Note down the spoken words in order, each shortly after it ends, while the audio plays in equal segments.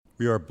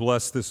We are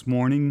blessed this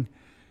morning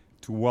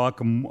to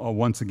welcome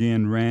once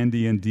again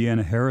Randy and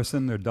Deanna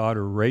Harrison, their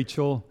daughter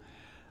Rachel,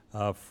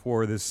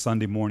 for this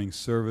Sunday morning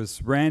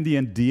service. Randy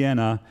and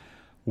Deanna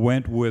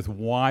went with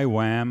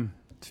YWAM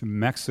to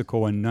Mexico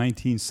in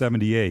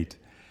 1978.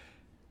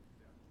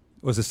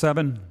 Was it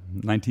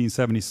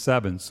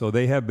 1977. So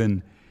they have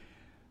been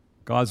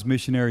God's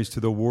missionaries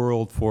to the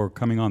world for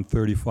coming on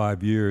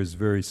 35 years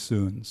very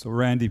soon. So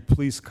Randy,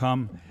 please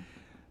come.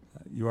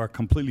 You are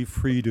completely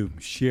free to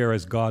share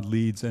as God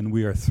leads, and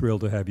we are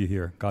thrilled to have you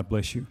here. God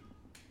bless you.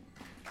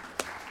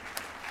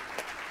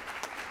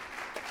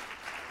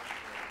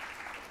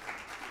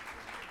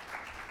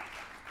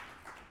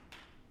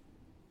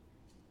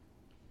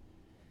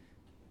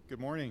 Good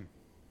morning.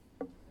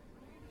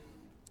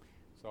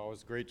 It's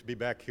always great to be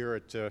back here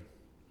at,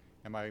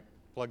 am I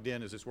plugged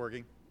in? Is this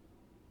working?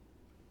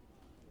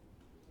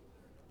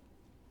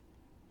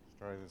 Let's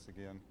try this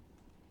again.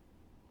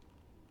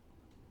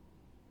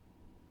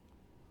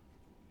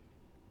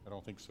 I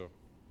don't think so.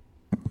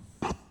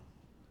 Are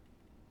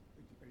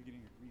you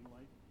getting a green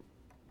light?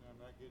 No, I'm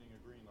not getting a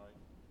green light.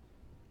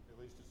 At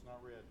least it's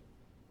not red.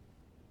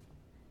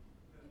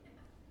 There it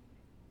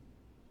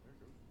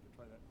goes.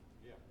 Try that.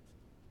 Yeah.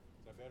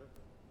 Is that better?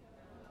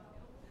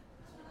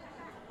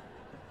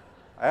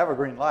 I have a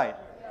green light.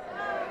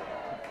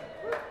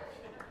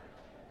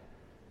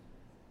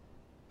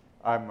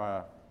 I'm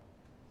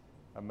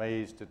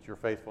amazed at your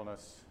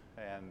faithfulness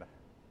and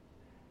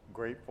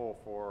grateful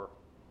for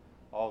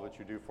all that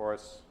you do for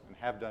us and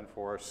have done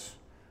for us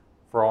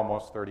for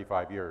almost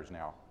 35 years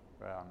now.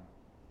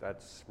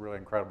 That's really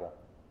incredible.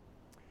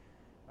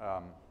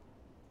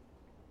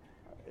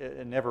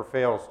 It never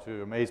fails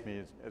to amaze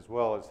me as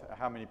well as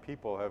how many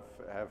people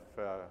have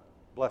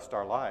blessed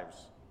our lives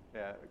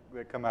that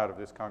come out of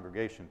this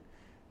congregation.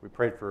 We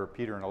prayed for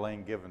Peter and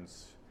Elaine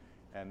Givens,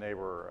 and they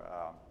were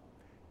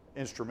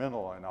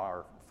instrumental in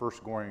our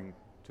first going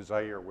to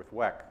Zaire with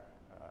WEC.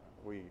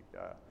 We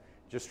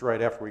just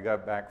right after we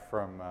got back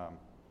from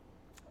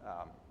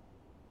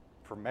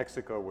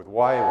Mexico with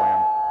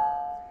YWAM.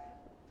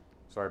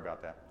 Sorry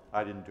about that.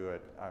 I didn't do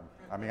it.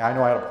 I mean, I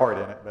know I had a part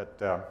in it, but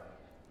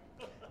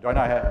do I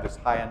not have this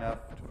high enough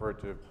for it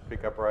to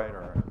pick up right?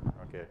 Or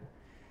okay.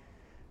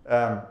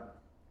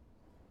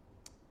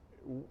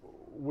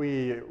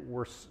 We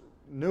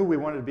knew we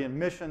wanted to be in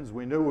missions.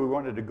 We knew we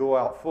wanted to go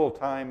out full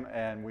time,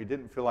 and we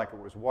didn't feel like it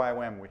was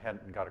YWAM. We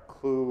hadn't got a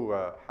clue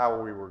how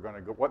we were going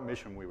to go, what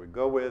mission we would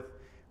go with.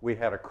 We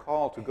had a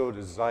call to go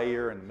to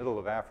Zaire in the middle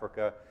of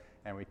Africa,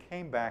 and we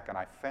came back, and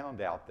I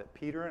found out that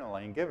Peter and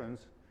Elaine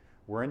Givens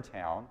were in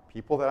town,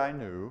 people that I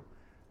knew,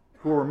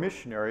 who were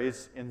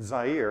missionaries in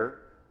Zaire,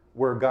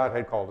 where God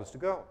had called us to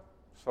go.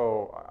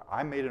 So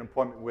I made an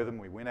appointment with them.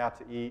 We went out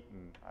to eat,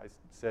 and I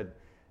said,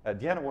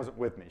 Deanna wasn't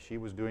with me. She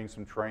was doing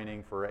some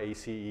training for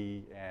ACE,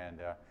 and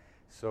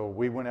so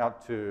we went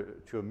out to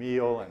a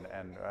meal,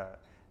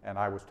 and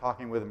I was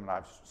talking with them, and I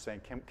was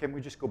saying, can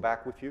we just go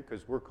back with you?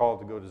 Because we're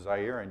called to go to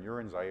Zaire, and you're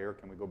in Zaire.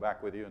 Can we go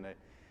back with you? And they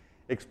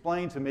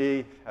explained to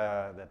me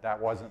that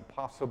wasn't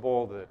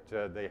possible,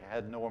 that they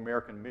had no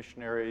American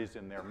missionaries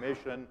in their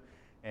mission,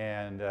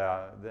 and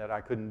that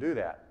I couldn't do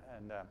that.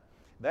 And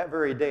that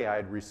very day, I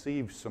had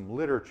received some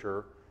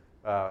literature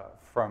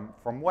from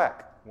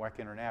WEC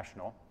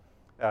International,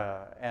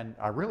 and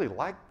I really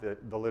liked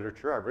the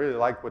literature. I really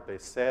liked what they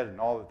said and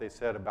all that they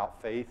said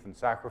about faith and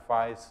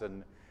sacrifice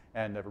and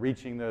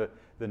reaching the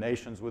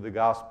nations with the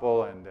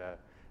gospel. And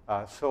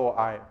so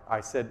I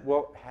said,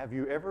 well, have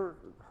you ever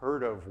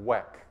heard of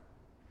WEC?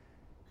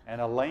 And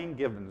Elaine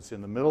Givens,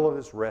 in the middle of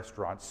this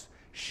restaurant,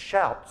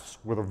 shouts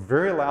with a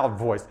very loud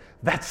voice,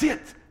 "That's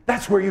it!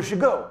 That's where you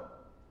should go!"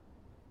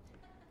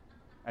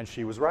 And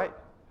she was right.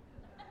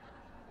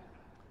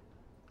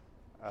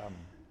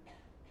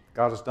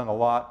 God has done a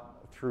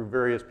lot through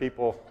various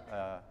people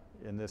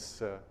in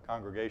this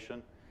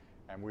congregation,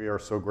 and we are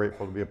so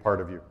grateful to be a part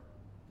of you.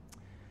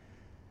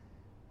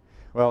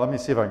 Well, let me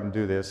see if I can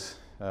do this.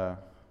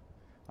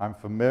 I'm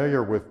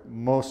familiar with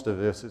most of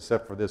this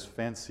except for this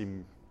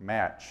fancy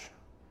match.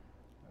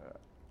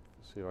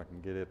 See if I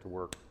can get it to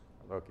work.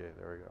 Okay,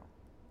 there we go.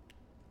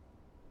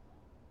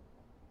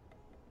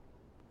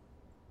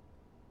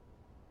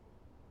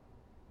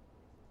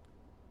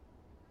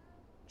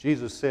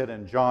 Jesus said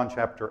in John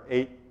chapter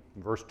 8,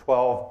 verse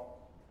 12,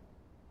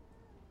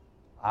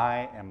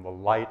 I am the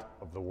light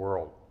of the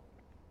world.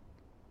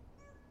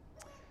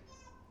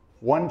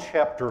 One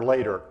chapter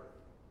later,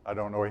 I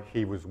don't know if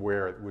he was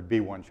where, it would be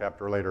one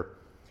chapter later,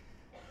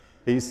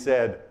 he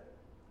said,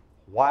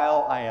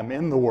 while I am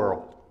in the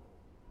world,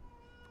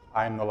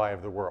 I am the light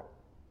of the world.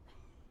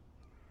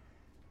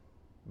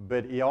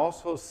 But he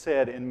also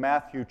said in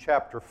Matthew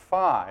chapter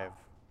 5,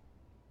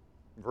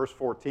 verse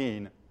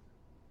 14,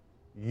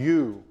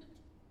 you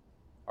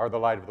are the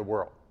light of the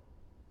world.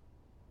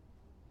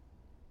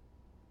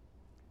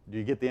 Do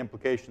you get the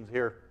implications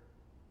here?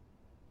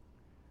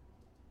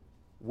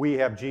 We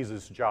have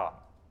Jesus' job.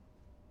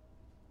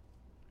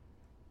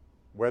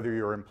 Whether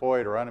you're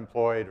employed or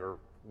unemployed or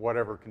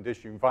whatever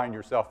condition you find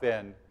yourself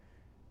in,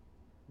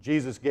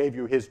 Jesus gave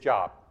you his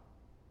job.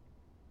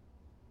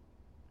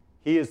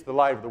 He is the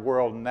light of the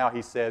world, and now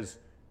he says,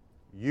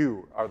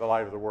 you are the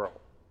light of the world.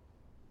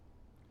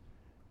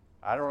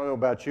 I don't know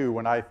about you.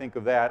 When I think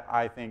of that,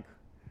 I think,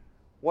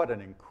 what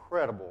an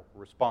incredible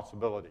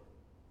responsibility.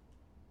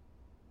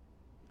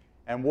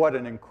 And what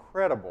an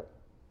incredible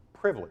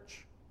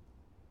privilege.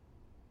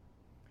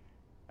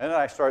 And then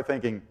I started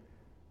thinking,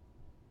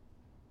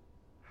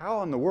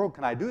 how in the world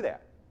can I do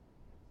that?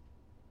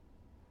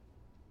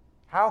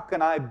 How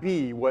can I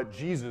be what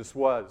Jesus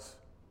was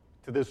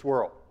to this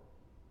world?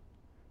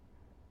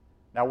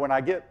 Now, when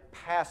I get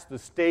past the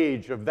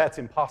stage of that's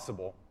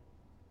impossible,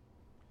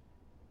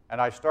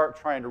 and I start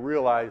trying to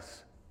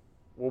realize,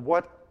 well,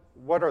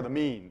 what are the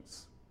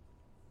means?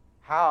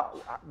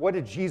 What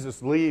did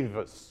Jesus leave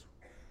us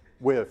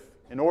with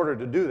in order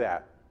to do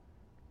that?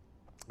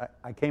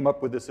 I came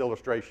up with this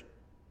illustration.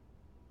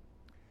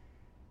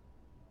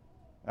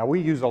 Now,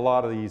 we used a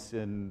lot of these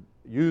in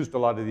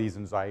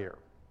Zaire.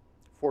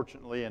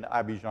 Fortunately, in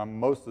Abidjan,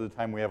 most of the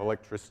time we have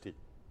electricity,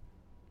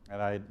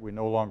 and we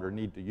no longer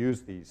need to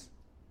use these.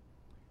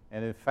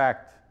 And in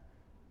fact,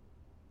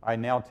 I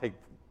now take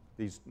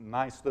these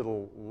nice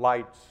little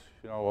lights,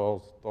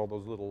 all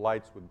those little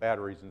lights with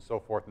batteries and so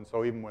forth, and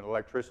so even when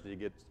electricity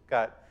gets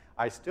cut,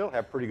 I still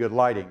have pretty good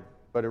lighting.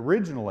 But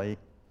originally,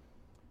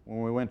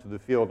 when we went to the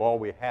field, all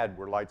we had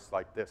were lights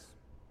like this.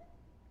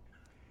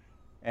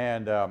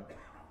 And an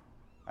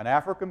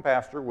African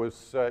pastor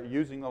was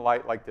using the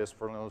light like this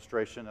for an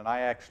illustration, and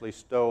I actually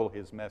stole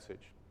his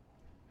message.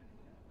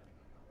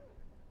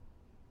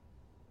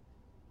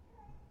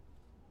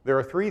 There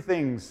are three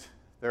things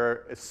that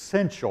are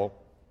essential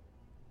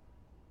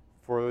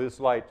for this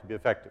light to be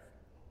effective.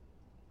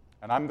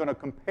 And I'm going to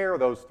compare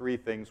those three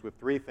things with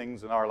three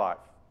things in our life.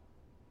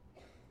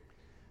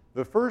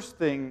 The first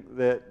thing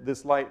that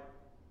this light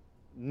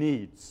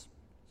needs,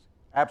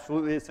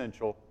 absolutely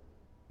essential,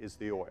 is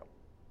the oil.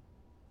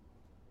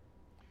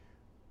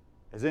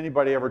 Has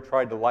anybody ever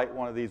tried to light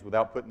one of these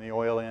without putting the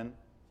oil in?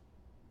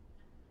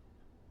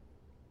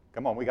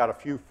 Come on, we got a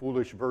few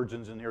foolish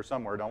virgins in here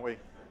somewhere, don't we?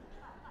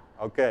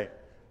 Okay.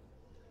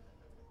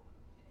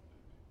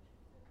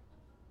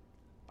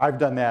 I've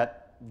done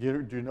that.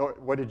 Do you know,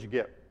 what did you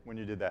get when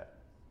you did that?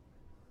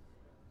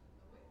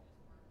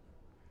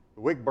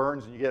 The wick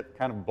burns and you get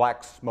kind of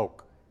black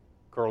smoke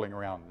curling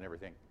around and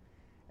everything.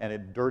 And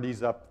it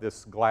dirties up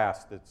this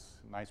glass that's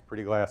nice,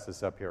 pretty glass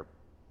that's up here.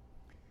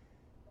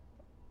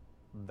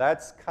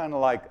 That's kind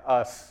of like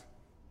us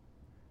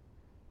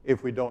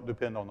if we don't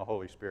depend on the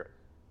Holy Spirit.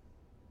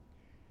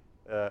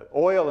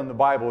 Oil in the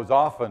Bible is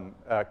often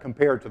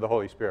compared to the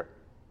Holy Spirit.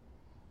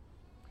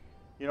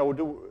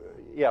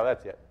 Yeah,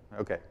 that's it.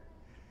 Okay.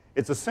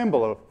 It's a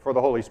symbol for the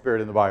Holy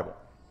Spirit in the Bible.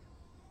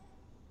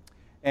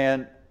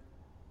 And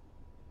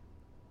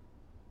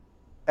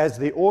as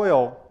the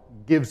oil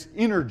gives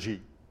energy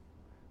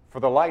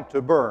for the light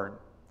to burn,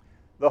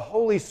 the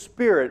Holy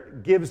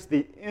Spirit gives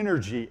the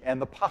energy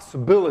and the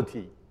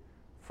possibility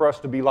for us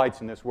to be lights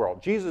in this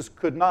world. Jesus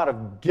could not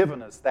have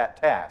given us that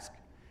task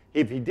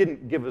if he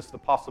didn't give us the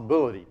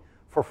possibility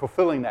for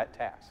fulfilling that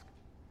task.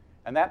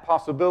 And that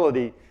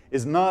possibility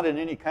is not in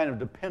any kind of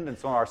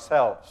dependence on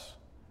ourselves,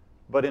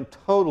 but in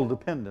total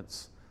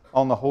dependence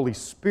on the Holy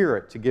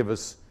Spirit to give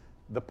us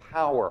the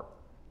power,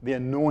 the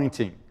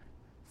anointing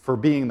for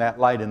being that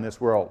light in this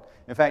world.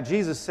 In fact,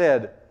 Jesus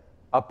said,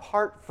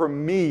 apart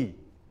from me,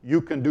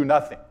 you can do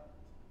nothing.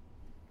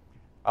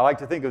 I like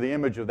to think of the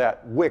image of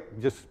that wick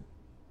just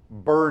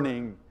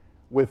burning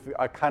with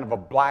a kind of a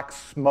black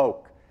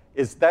smoke.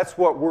 That's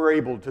what we're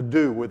able to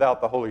do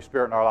without the Holy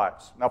Spirit in our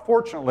lives. Now,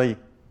 fortunately,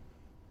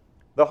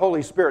 the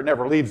Holy Spirit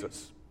never leaves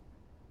us.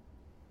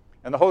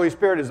 And the Holy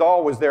Spirit is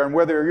always there, and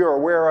whether you're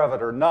aware of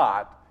it or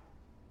not,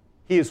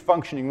 he is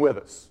functioning with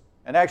us.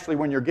 And actually,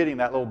 when you're getting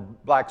that little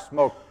black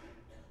smoke,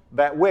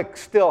 that wick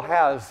still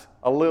has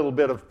a little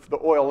bit of the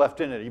oil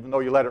left in it. Even though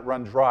you let it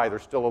run dry,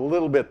 there's still a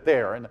little bit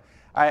there. And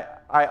I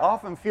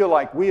often feel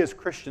like we as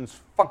Christians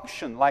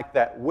function like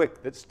that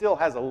wick that still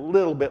has a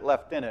little bit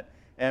left in it.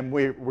 And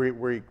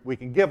we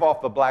can give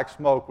off the black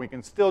smoke. We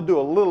can still do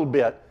a little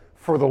bit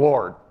for the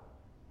Lord.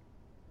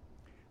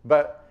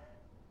 But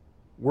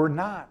we're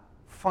not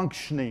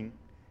functioning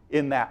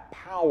in that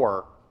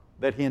power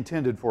that he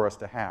intended for us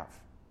to have.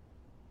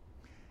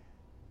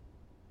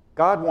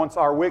 God wants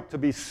our wick to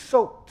be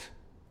soaked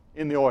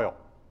in the oil.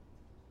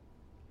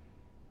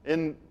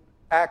 In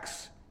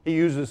Acts, he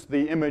uses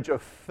the image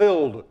of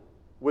filled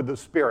with the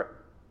Spirit.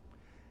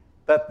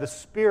 That the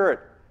Spirit,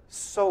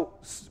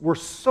 we're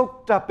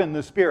soaked up in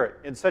the Spirit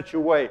in such a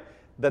way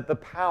that the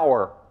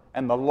power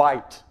and the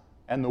light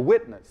and the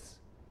witness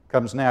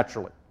comes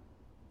naturally.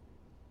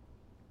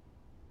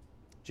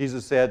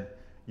 Jesus said,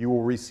 you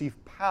will receive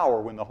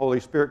power when the Holy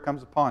Spirit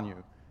comes upon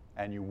you,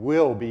 and you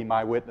will be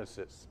my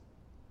witnesses.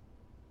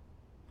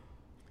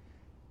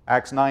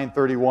 Acts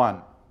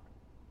 9:31.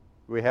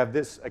 We have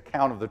this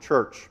account of the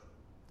church.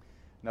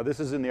 Now, this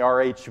is in the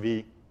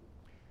RHV.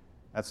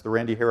 That's the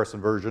Randy Harrison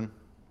version.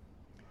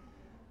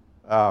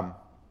 I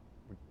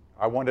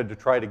wanted to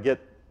try to get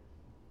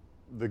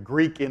the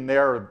Greek in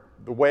there.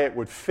 the way it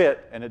would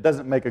fit, and it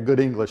doesn't make a good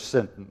English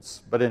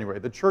sentence. But anyway,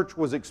 the church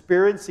was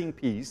experiencing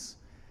peace,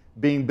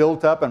 being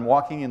built up and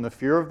walking in the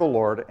fear of the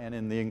Lord and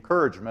in the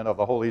encouragement of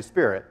the Holy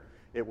Spirit.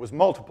 It was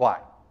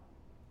multiplying.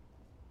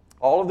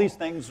 All of these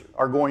things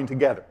are going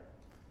together.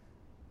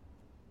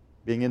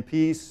 Being in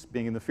peace,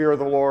 being in the fear of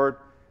the Lord,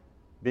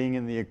 being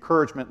in the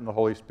encouragement in the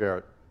Holy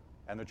Spirit,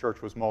 and the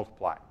church was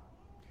multiplying.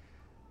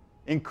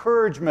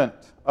 Encouragement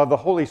of the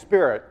Holy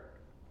Spirit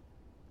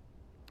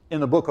in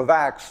the book of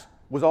Acts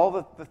was all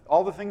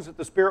the things that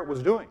the Spirit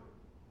was doing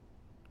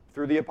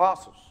through the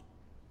apostles.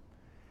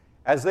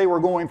 As they were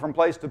going from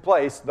place to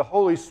place, the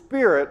Holy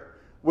Spirit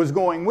was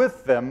going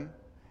with them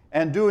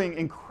and doing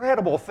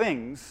incredible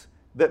things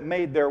that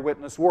made their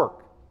witness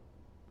work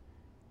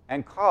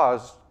and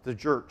caused the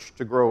church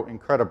to grow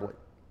incredibly.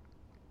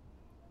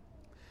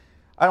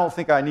 I don't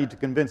think I need to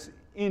convince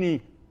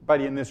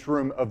anybody in this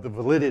room of the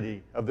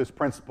validity of this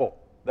principle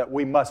that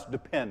we must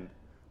depend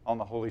on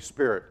the Holy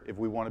Spirit if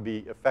we want to be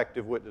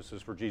effective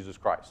witnesses for Jesus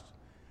Christ.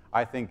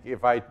 I think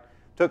if I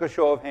took a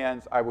show of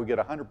hands, I would get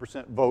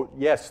 100% vote,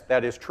 yes,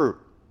 that is true.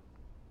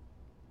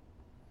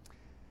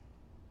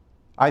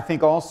 I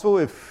think also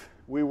if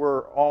we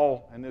were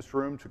all in this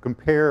room to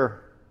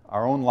compare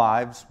our own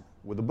lives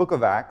with the book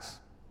of Acts,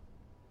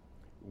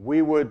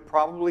 we would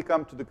probably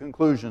come to the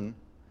conclusion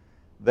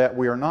that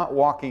we are not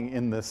walking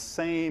in the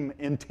same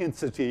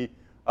intensity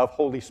of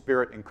Holy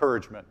Spirit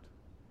encouragement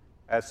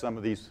as some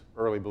of these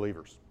early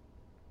believers.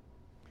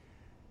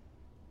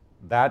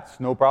 That's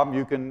no problem.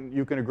 You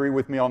can agree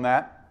with me on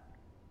that.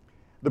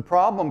 The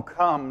problem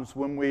comes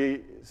when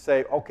we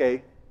say,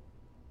 okay,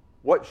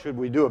 what should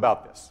we do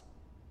about this?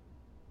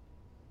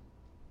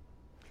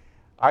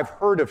 I've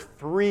heard of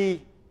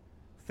 3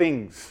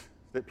 things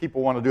that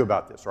people want to do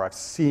about this, or I've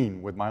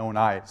seen with my own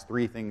eyes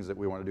 3 things that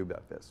we want to do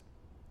about this.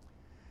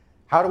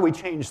 How do we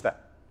change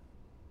that?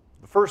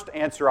 The first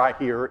answer I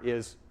hear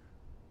is,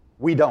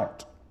 we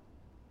don't.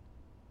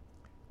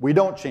 We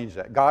don't change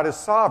that. God is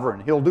sovereign.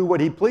 He'll do what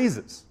He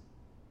pleases.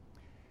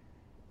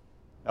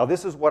 Now,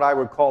 this is what I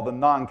would call the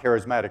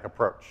non-charismatic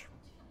approach.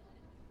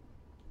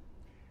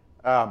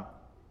 Although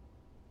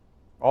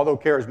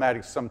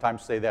charismatics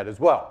sometimes say that as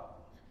well.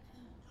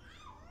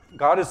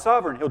 God is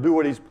sovereign. He'll do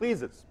what He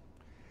pleases.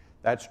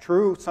 That's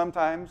true.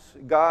 Sometimes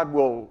God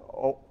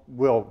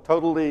will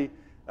totally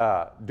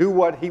do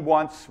what He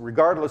wants,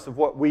 regardless of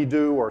what we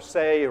do or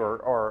say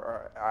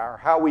or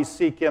how we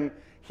seek Him.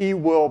 He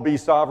will be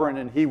sovereign,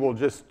 and He will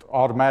just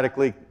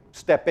automatically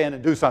step in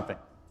and do something.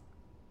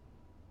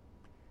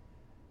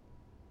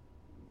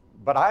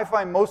 But I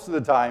find most of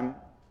the time,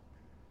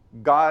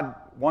 God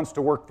wants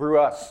to work through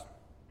us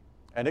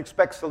and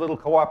expects a little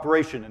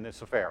cooperation in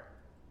this affair.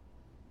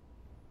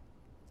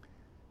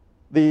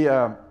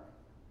 The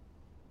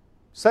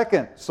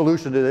second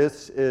solution to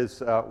this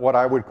is what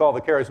I would call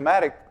the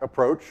charismatic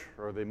approach,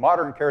 or the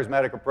modern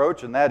charismatic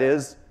approach, and that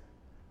is,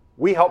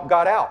 we help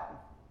God out.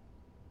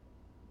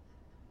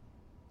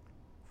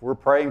 If we're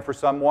praying for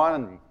someone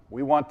and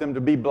we want them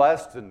to be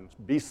blessed and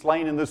be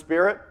slain in the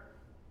Spirit,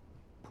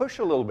 push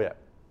a little bit.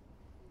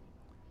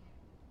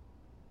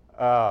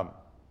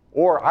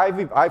 Or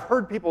I've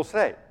heard people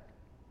say,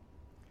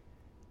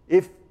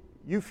 if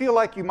you feel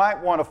like you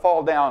might want to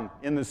fall down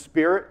in the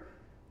Spirit,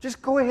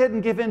 just go ahead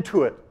and give in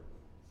to it,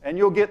 and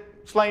you'll get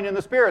slain in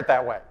the Spirit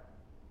that way.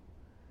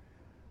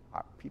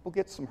 People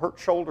get some hurt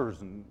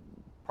shoulders and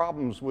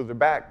problems with their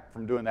back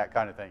from doing that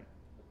kind of thing.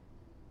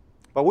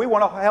 But we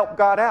want to help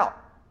God out.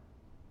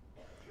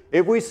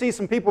 If we see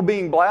some people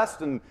being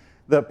blessed and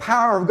the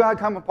power of God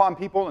come upon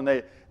people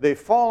and they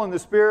fall in the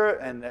Spirit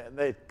and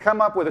they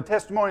come up with a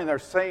testimony and they're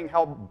saying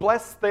how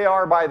blessed they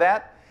are by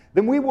that,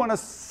 then we want to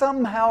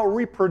somehow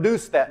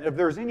reproduce that. And if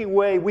there's any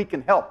way we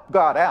can help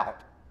God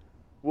out,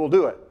 we'll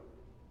do it.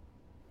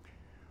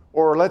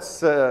 Or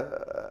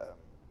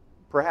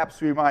perhaps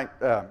we might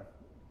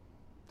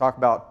talk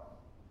about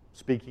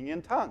speaking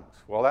in tongues.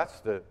 Well,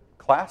 that's the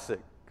classic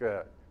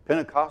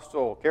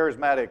Pentecostal,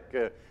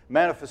 charismatic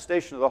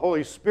manifestation of the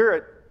Holy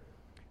Spirit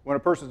when a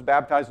person's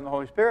baptized in the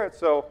Holy Spirit.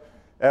 So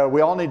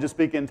we all need to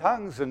speak in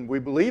tongues, and we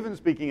believe in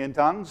speaking in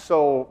tongues.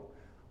 So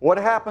what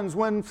happens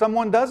when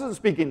someone doesn't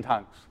speak in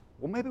tongues?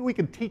 Well, maybe we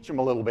can teach them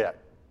a little bit.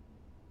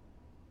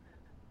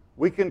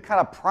 We can kind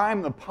of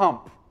prime the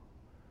pump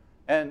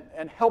and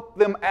help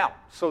them out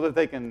so that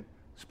they can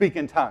speak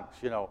in tongues.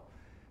 You know,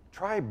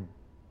 try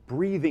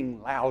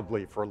breathing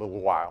loudly for a little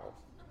while.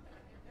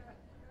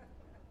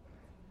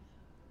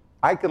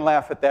 I can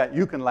laugh at that.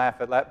 You can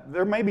laugh at that.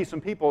 There may be some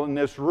people in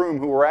this room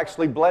who were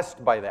actually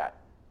blessed by that.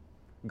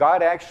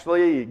 God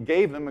actually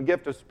gave them a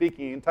gift of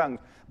speaking in tongues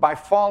by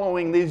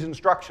following these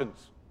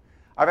instructions.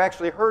 I've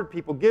actually heard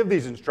people give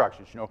these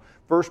instructions. You know,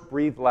 first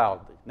breathe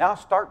loudly. Now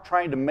start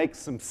trying to make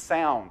some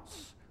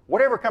sounds.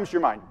 Whatever comes to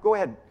your mind, go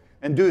ahead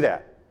and do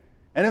that.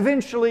 And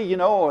eventually, you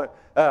know,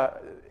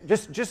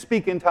 just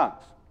speak in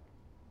tongues.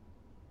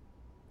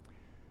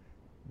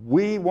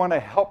 We want to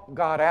help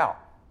God out.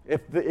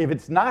 If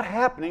it's not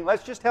happening,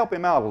 let's just help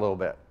Him out a little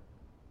bit.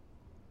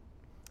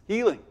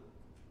 Healing.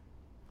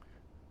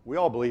 We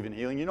all believe in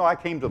healing. You know, I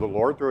came to the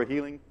Lord through a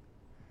healing.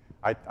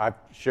 I've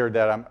shared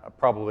that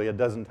probably a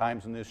dozen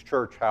times in this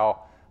church,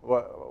 how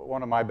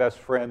one of my best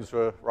friends,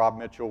 Rob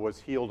Mitchell, was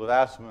healed of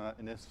asthma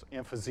and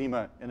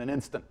emphysema in an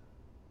instant.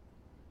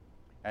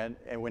 And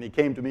when he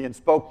came to me and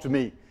spoke to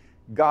me,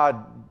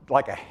 God,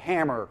 like a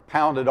hammer,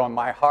 pounded on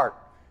my heart,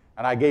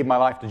 and I gave my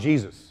life to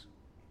Jesus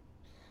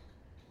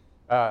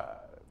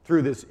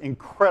through this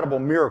incredible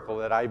miracle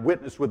that I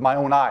witnessed with my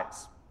own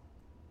eyes.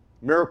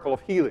 Miracle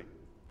of healing.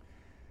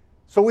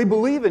 So we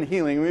believe in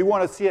healing, and we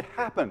want to see it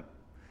happen.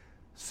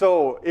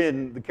 So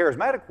in the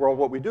charismatic world,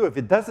 what we do, if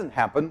it doesn't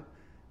happen,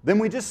 then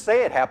we just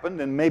say it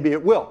happened, and maybe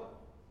it will.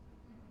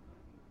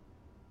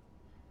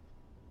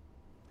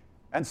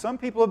 And some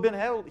people have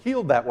been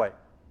healed that way.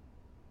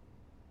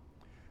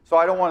 So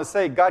I don't want to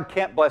say God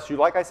can't bless you.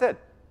 Like I said,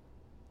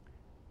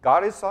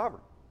 God is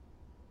sovereign.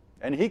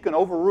 And He can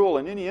overrule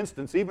in any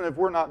instance, even if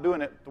we're not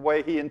doing it the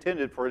way He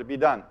intended for it to be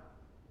done.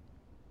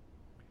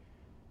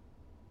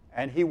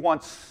 And He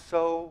wants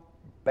so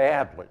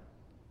badly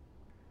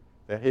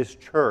that His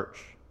church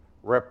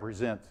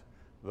represents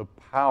the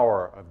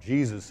power of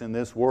Jesus in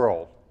this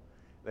world,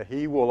 that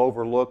He will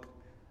overlook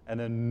an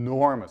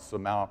enormous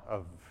amount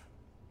of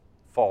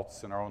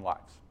faults in our own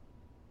lives.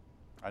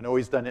 I know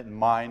He's done it in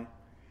mine,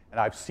 and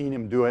I've seen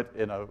Him do it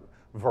in a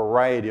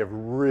variety of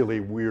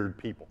really weird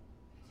people.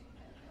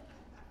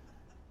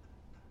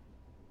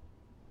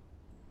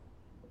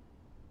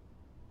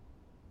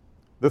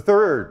 The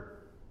third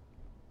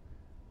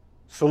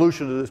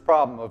solution to this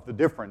problem of the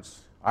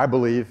difference, I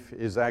believe,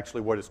 is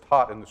actually what is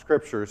taught in the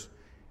Scriptures,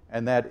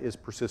 and that is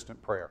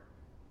persistent prayer.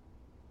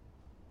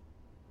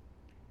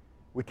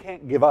 We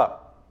can't give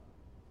up.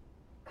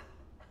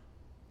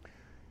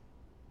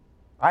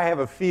 I have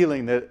a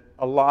feeling that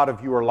a lot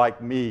of you are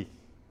like me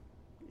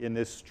in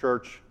this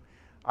church.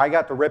 I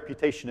got the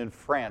reputation in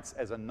France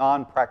as a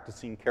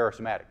non-practicing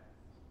charismatic.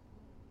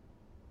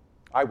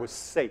 I was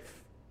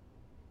safe.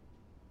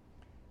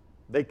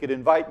 They could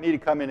invite me to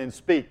come in and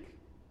speak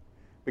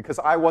because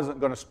I wasn't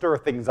going to stir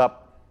things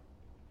up.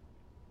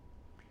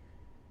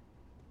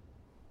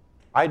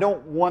 I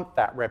don't want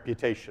that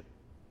reputation.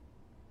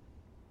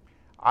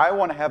 I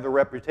want to have the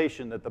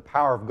reputation that the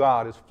power of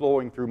God is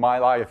flowing through my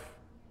life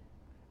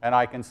and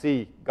I can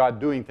see God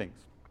doing things.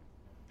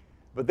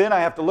 But then I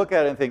have to look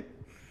at it and think,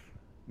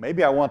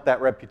 maybe I want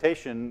that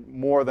reputation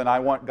more than I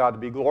want God to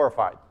be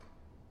glorified.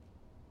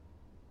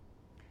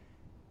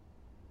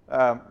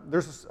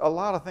 There's a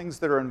lot of things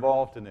that are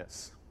involved in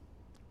this.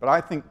 But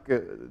I think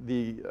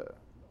the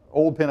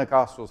old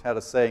Pentecostals had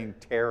a saying,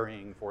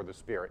 tarrying for the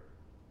Spirit,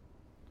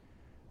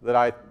 that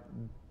I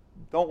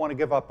don't want to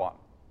give up on.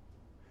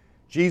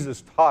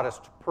 Jesus taught us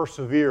to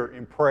persevere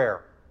in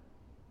prayer.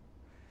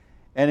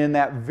 And in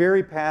that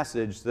very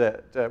passage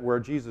that where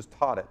Jesus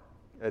taught it,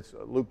 it's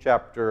Luke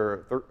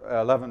chapter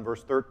 11,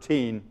 verse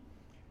 13,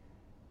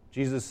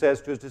 Jesus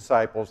says to His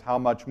disciples, how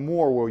much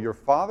more will your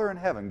Father in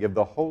heaven give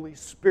the Holy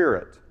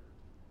Spirit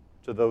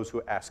to those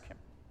who ask Him?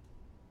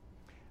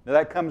 Now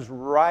that comes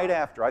right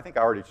after, I think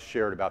I already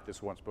shared about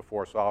this once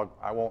before, so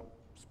I won't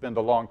spend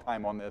a long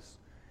time on this.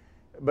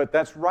 But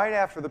that's right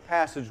after the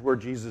passage where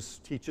Jesus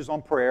teaches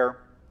on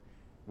prayer.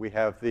 We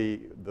have the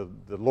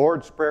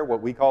Lord's Prayer,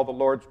 what we call the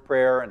Lord's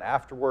Prayer, and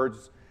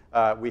afterwards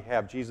we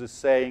have Jesus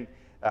saying,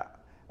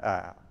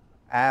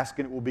 ask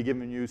and it will be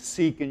given you,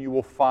 seek and you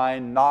will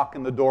find, knock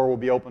and the door will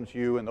be opened to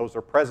you, and those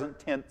are present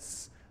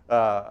tense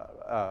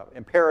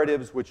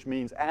imperatives, which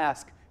means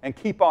ask and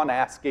keep on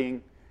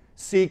asking,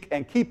 seek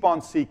and keep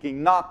on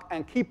seeking, knock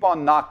and keep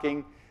on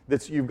knocking.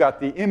 You've got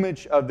the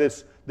image of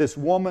this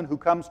woman who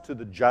comes to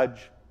the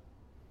judge,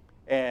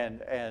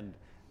 and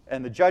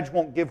the judge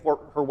won't give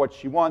her what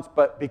she wants,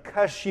 but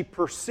because she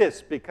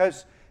persists,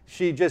 because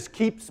she just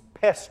keeps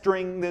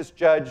pestering this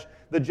judge,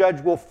 the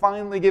judge will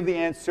finally give the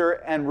answer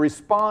and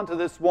respond to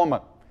this woman.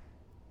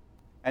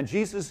 And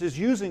Jesus is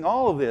using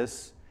all of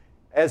this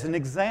as an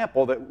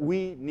example that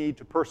we need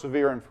to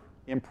persevere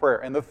in prayer.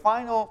 And the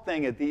final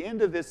thing at the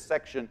end of this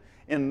section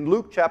in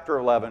Luke chapter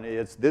 11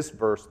 is this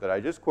verse that I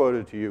just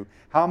quoted to you.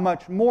 How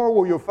much more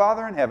will your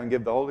Father in heaven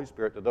give the Holy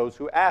Spirit to those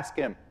who ask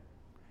Him?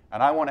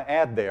 And I want to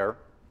add there,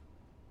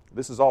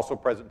 this is also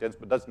present tense,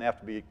 but doesn't have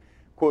to be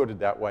quoted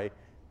that way,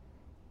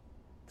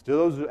 to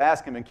those who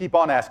ask Him and keep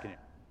on asking Him.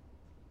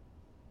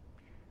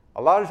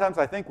 A lot of times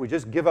I think we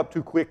just give up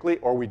too quickly,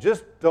 or we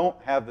just don't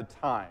have the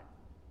time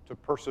to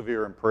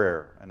persevere in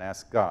prayer and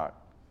ask God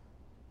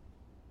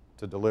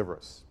to deliver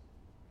us.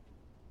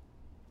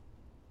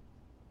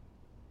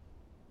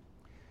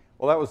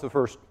 Well, that was the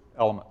first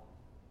element.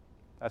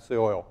 That's the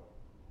oil.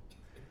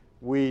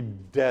 We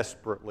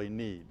desperately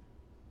need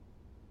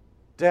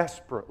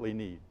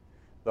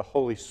the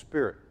Holy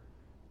Spirit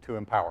to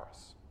empower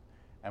us.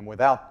 And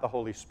without the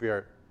Holy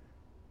Spirit,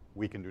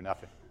 we can do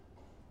nothing.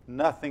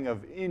 Nothing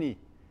of any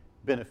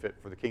benefit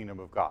for the kingdom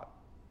of God.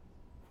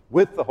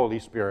 With the Holy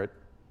Spirit,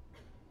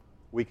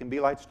 we can be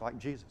lights like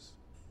Jesus.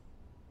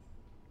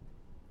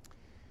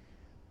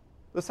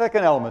 The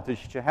second element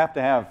that you have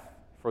to have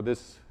for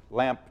this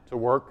lamp to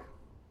work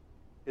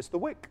is the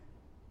wick.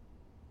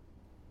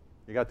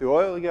 You got the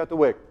oil, you got the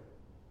wick.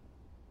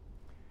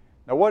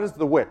 Now, what is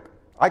the wick?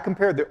 I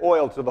compared the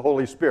oil to the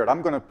Holy Spirit.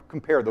 I'm going to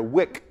compare the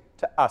wick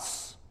to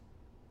us.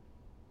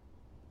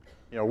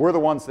 We're the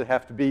ones that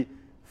have to be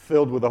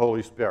filled with the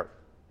Holy Spirit,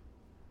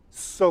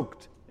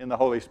 soaked in the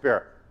Holy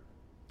Spirit.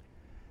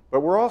 But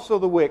we're also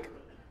the wick,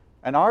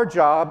 and our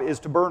job is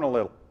to burn a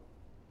little.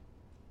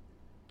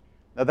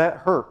 Now that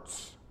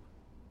hurts.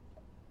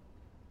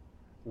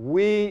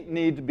 We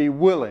need to be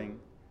willing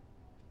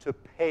to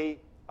pay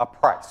a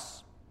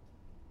price.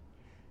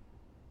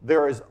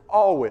 There is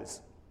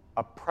always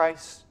a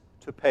price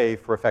to pay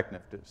for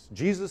effectiveness.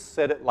 Jesus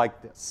said it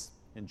like this.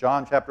 In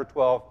John chapter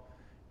 12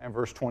 and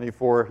verse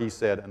 24, he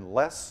said,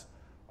 "Unless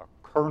a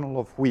kernel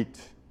of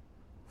wheat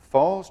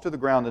falls to the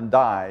ground and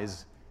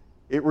dies,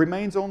 it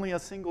remains only a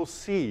single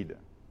seed.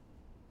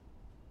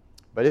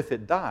 But if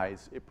it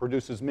dies, it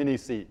produces many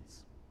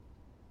seeds."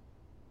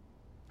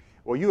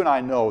 Well, you and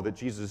I know that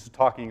Jesus is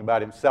talking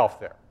about himself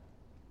there.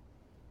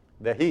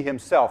 That he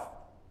himself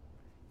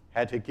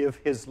had to give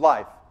his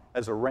life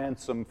as a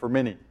ransom for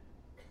many.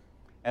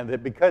 And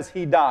that because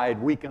he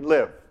died, we can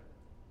live.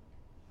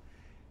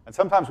 And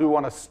sometimes we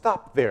want to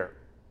stop there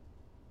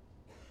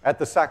at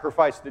the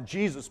sacrifice that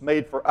Jesus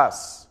made for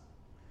us.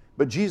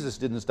 But Jesus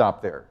didn't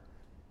stop there.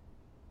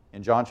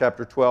 In John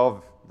chapter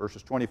 12,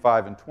 verses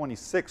 25 and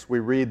 26, we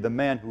read, "The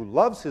man who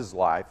loves his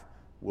life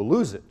will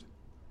lose it,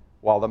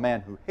 while the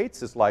man who hates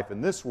his life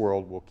in this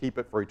world will keep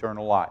it for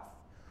eternal life.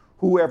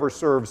 Whoever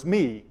serves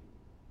me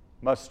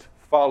must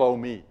follow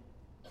me."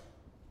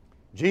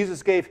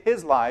 Jesus gave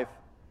his life,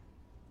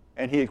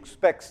 and he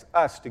expects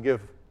us to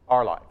give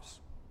our lives.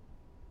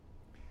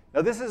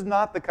 Now, this is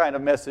not the kind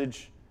of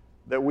message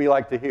that we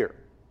like to hear.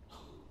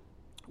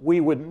 We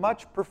would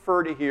much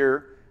prefer to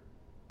hear,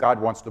 God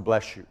wants to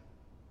bless you.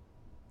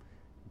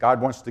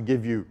 God wants to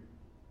give you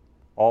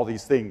all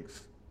these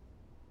things.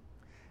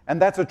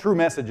 And that's a true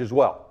message as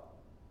well.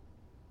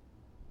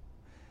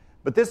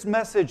 But this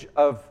message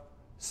of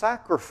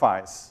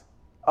sacrifice,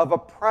 of a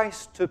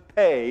price to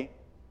pay,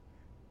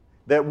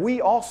 that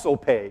we also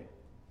pay.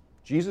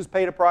 Jesus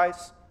paid a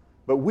price,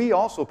 but we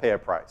also pay a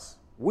price.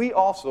 We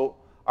also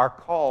are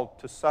called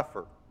to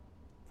suffer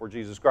for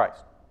Jesus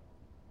Christ.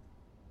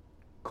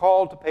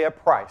 Called to pay a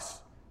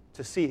price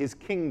to see his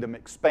kingdom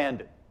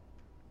expanded.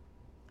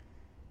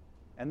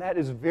 And that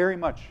is very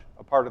much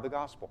a part of the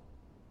gospel.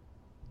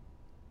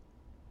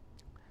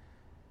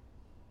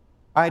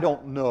 I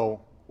don't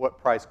know what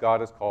price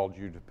God has called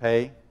you to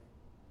pay,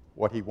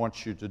 what he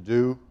wants you to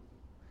do.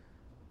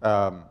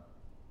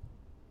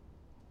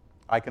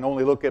 I can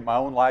only look at my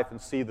own life and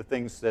see the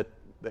things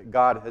that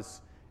God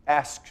has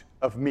asked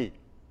of me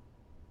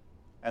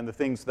and the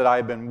things that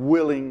I've been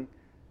willing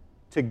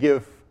to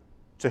give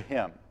to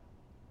him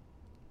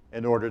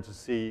in order to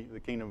see the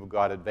kingdom of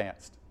God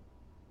advanced.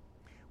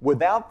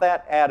 Without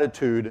that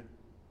attitude,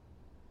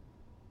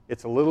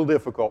 it's a little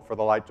difficult for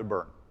the light to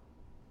burn.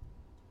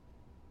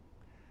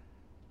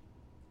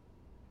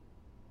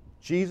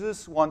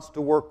 Jesus wants to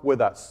work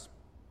with us.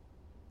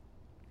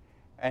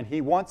 And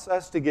he wants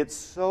us to get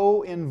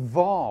so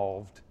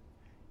involved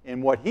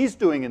in what he's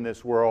doing in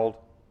this world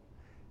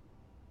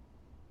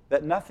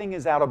that nothing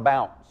is out of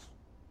bounds.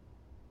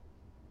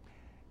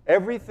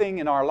 Everything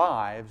in our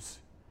lives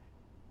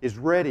is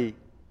ready,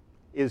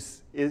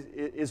 is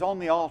on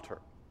the altar.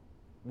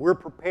 We're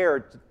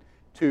prepared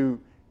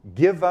to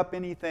give up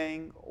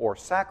anything or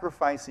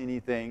sacrifice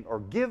anything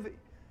or give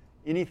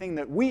anything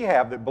that we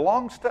have that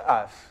belongs to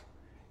us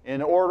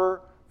in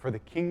order for the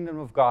kingdom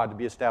of God to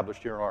be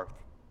established here on earth.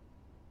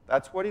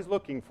 That's what he's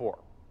looking for.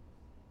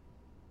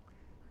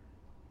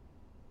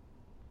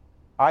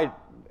 I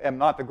am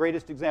not the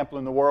greatest example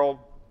in the world.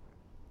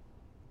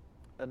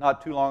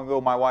 Not too long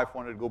ago, my wife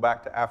wanted to go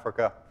back to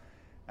Africa,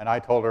 and I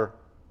told her,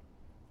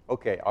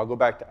 "Okay, I'll go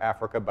back to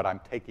Africa, but I'm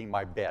taking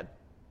my bed."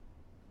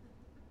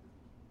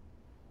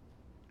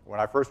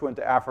 When I first went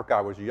to Africa,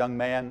 I was a young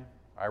man.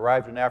 I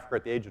arrived in Africa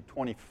at the age of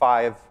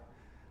 25.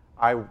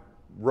 I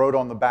rode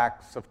on the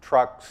backs of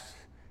trucks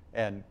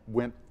and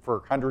went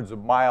for hundreds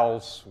of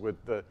miles with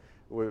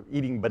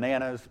eating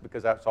bananas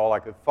because that's all I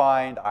could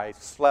find. I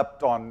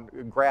slept on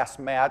grass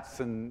mats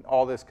and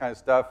all this kind of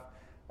stuff.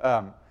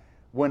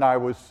 When I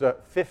was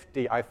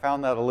 50, I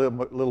found that a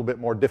little bit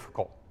more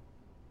difficult.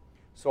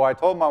 So I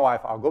told my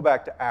wife, I'll go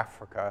back to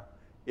Africa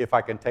if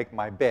I can take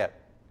my bed.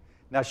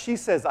 Now, she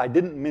says I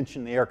didn't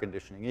mention the air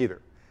conditioning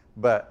either,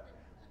 but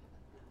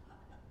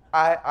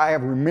I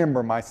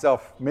remember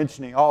myself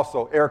mentioning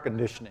also air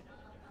conditioning,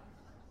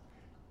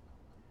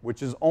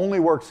 which only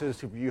works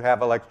if you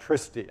have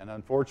electricity. And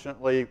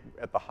unfortunately,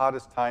 at the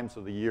hottest times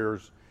of the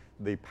years,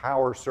 the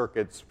power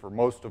circuits for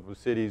most of the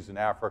cities in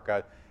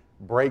Africa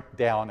break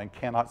down and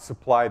cannot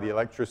supply the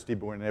electricity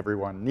when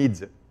everyone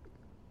needs it.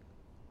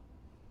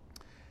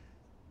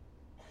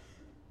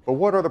 But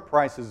what are the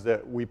prices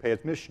that we pay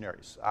as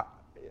missionaries?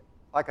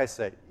 Like I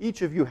say,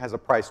 each of you has a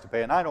price to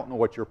pay, and I don't know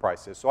what your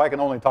price is, so I can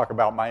only talk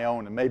about my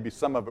own, and maybe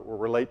some of it will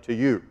relate to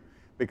you,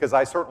 because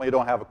I certainly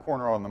don't have a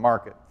corner on the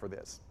market for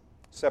this.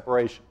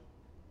 Separation.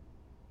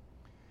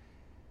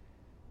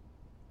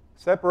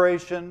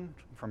 Separation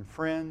from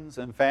friends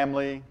and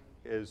family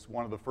is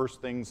one of the first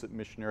things that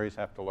missionaries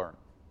have to learn.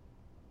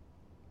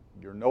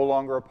 You're no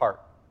longer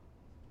apart.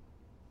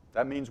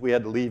 That means we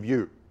had to leave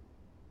you.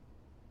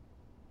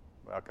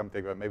 Well, come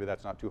think of it, maybe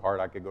that's not too hard.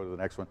 I could go to the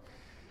next one.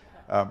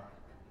 No,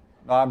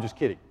 I'm just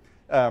kidding.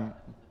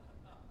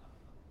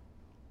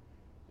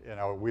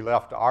 We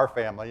left our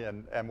family,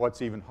 and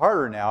what's even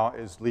harder now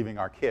is leaving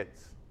our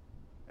kids.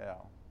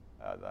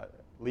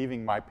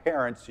 Leaving my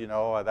parents,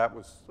 that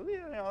was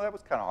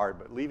kind of hard.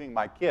 But leaving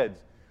my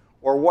kids,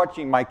 or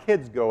watching my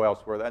kids go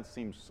elsewhere, that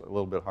seems a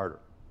little bit harder.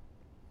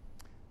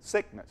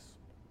 Sickness.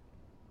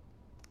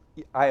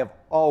 I have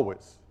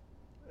always,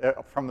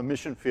 from the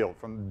mission field,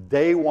 from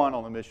day one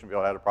on the mission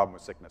field, I had a problem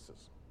with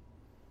sicknesses.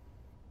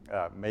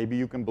 Maybe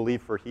you can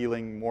believe for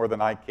healing more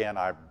than I can.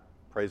 I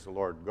praise the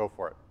Lord. Go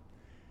for it.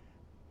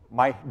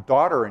 My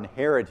daughter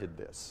inherited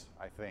this,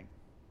 I think.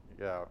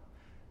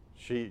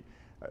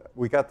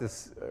 We got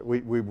this.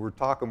 We were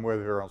talking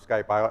with her on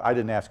Skype. I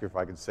didn't ask her if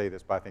I could say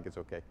this, but I think it's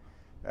okay.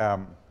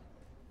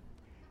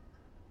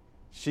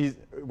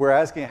 We're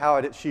asking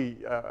how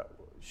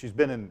she's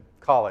been in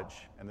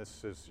college, and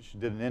she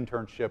did an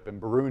internship in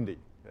Burundi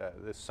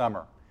this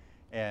summer.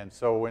 And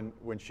so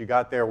when she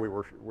got there, we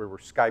were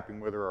Skyping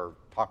with her or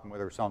talking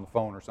with her on the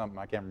phone or something.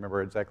 I can't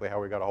remember exactly how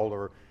we got a hold of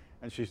her.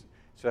 And she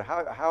said,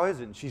 how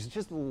is it? And she's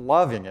just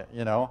loving it,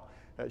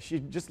 She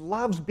just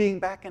loves being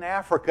back in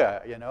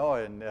Africa,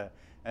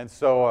 And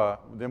so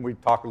then we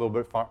talk a little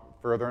bit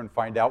further and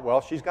find out,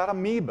 well, she's got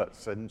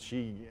amoebas, and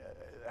she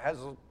has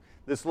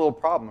this little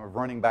problem of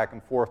running back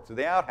and forth to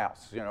the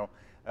outhouse,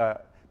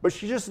 But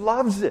she just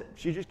loves it.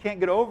 She just can't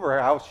get over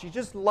her house. She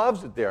just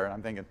loves it there. And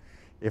I'm thinking,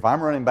 if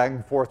I'm running back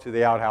and forth to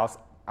the outhouse,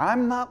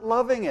 I'm not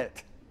loving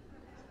it.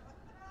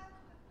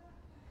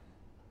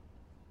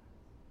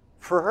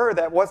 For her,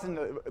 that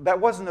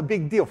wasn't a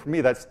big deal. For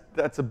me, that's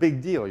a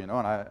big deal, and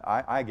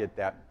I get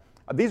that.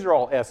 These are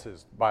all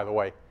S's, by the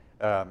way.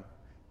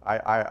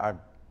 I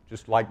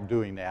just like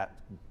doing that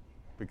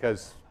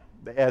because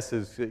the S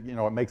is, it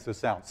makes a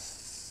sound,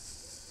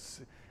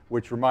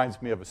 which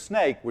reminds me of a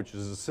snake, which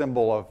is a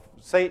symbol of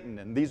Satan.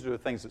 And these are the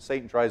things that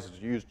Satan tries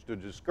to use to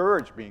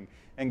discourage me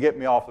and get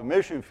me off the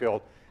mission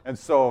field. And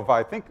so if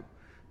I think,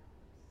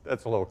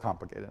 that's a little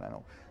complicated, I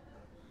know.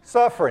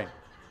 Suffering.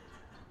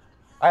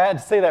 I had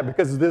to say that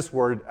because of this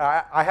word.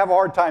 I have a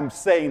hard time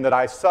saying that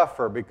I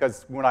suffer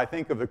because when I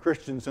think of the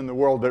Christians in the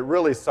world that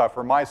really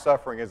suffer, my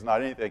suffering is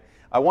not anything.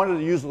 I wanted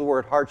to use the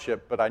word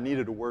hardship, but I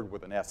needed a word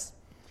with an S.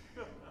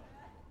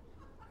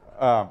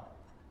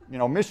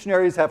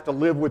 Missionaries have to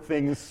live with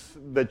things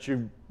that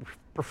you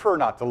prefer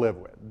not to live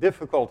with,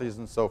 difficulties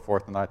and so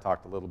forth, and I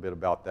talked a little bit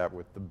about that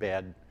with the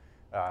bed.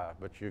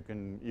 But you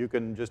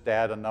can just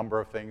add a number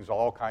of things,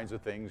 all kinds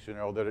of things,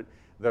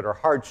 that are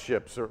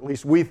hardships, or at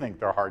least we think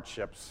they're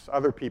hardships.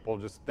 Other people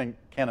just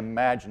can't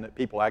imagine that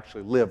people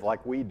actually live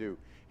like we do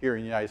here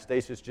in the United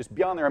States. It's just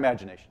beyond their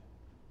imagination,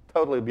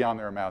 totally beyond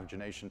their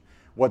imagination.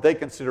 What they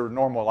consider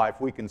normal life,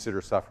 we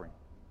consider suffering.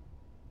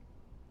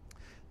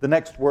 The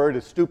next word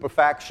is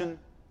stupefaction.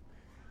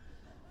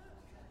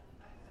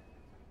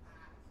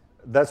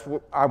 That's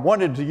what I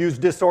wanted to use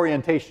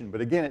disorientation,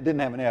 but again, it didn't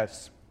have an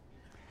S.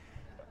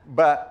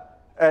 But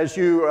as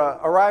you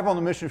arrive on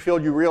the mission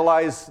field, you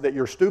realize that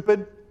you're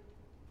stupid,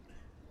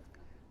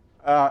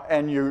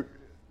 and you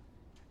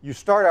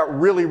start out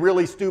really,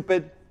 really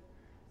stupid,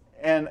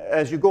 and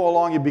as you go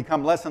along, you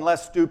become less and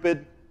less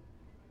stupid,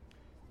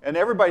 and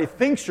everybody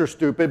thinks you're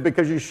stupid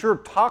because you sure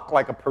talk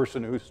like a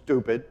person who's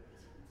stupid,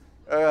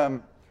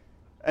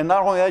 and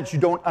not only that, you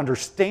don't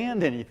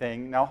understand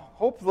anything. Now,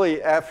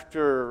 hopefully,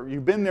 after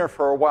you've been there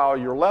for a while,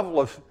 your level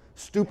of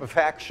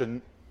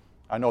stupefaction,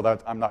 I know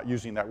that I'm not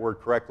using that word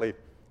correctly,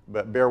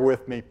 but bear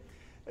with me.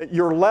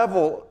 Your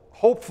level,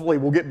 hopefully,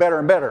 will get better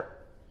and better.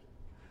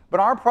 But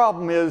our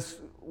problem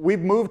is we've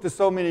moved to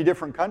so many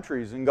different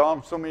countries and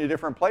gone so many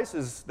different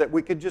places that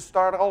we could just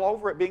start all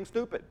over at being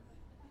stupid.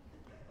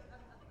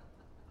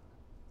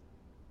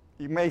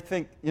 You may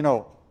think,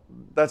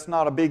 that's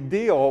not a big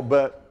deal,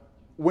 but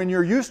when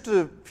you're used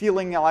to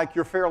feeling like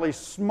you're fairly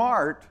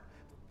smart,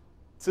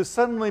 to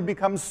suddenly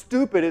become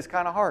stupid is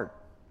kind of hard.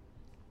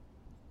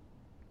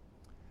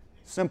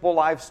 Simple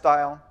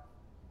lifestyle.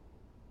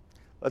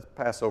 Let's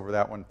pass over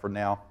that one for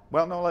now.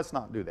 Well, no, let's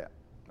not do that.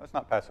 Let's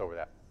not pass over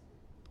that.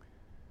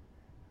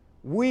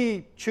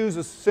 We choose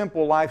a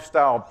simple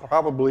lifestyle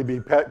probably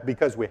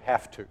because we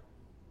have to.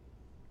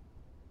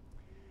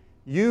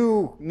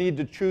 You need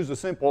to choose a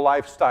simple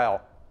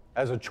lifestyle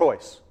as a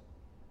choice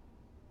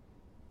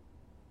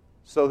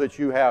so that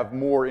you have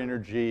more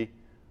energy,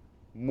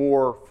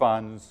 more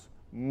funds,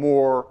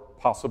 more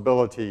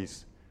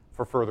possibilities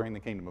for furthering the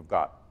kingdom of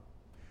God.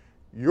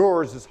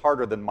 Yours is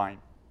harder than mine.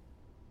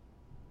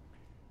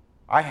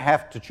 I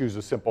have to choose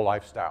a simple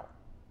lifestyle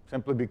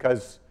simply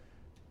because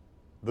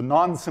the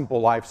non-simple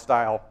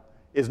lifestyle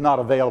is not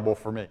available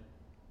for me.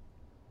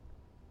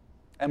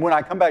 And when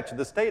I come back to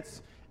the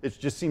States, it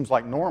just seems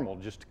like normal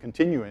just to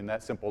continue in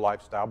that simple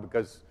lifestyle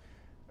because,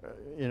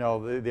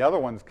 the other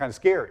one's kind of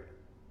scary.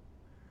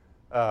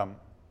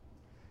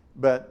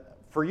 But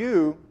for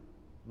you,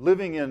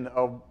 living in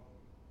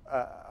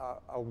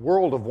a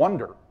world of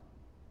wonder,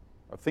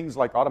 of things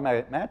like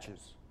automatic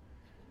matches,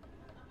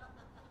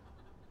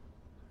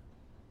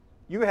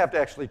 You have to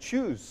actually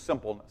choose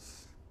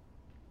simpleness.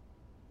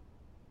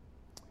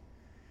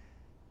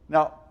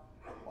 Now,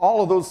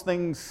 all of those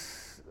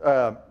things,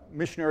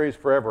 missionaries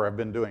forever have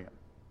been doing it.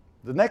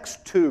 The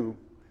next two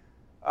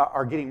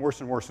are getting worse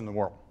and worse in the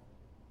world.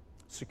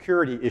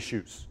 Security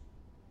issues.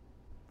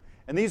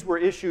 And these were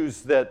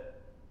issues that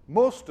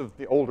most of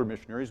the older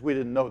missionaries, we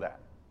didn't know that.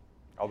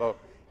 Although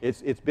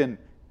it's been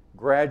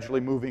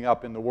gradually moving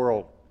up in the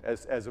world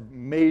as a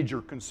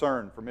major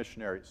concern for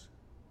missionaries,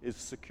 is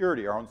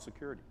security, our own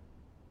security.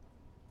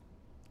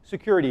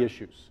 Security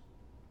issues.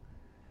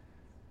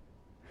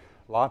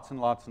 Lots and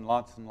lots and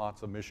lots and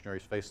lots of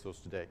missionaries face those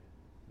today.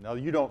 Now,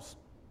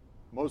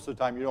 most of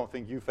the time you don't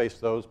think you face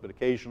those, but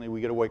occasionally we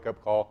get a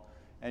wake-up call,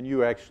 and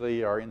you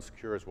actually are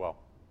insecure as well.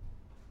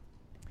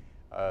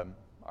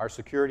 Our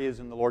security is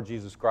in the Lord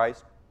Jesus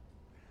Christ.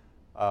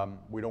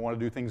 We don't want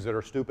to do things that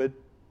are stupid,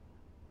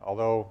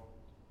 although,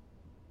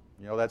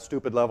 that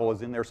stupid level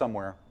is in there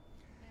somewhere.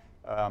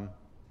 But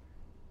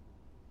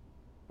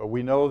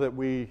we know that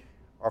we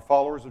are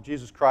followers of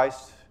Jesus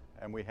Christ,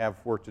 and we have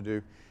work to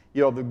do.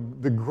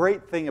 The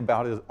great thing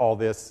about all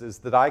this is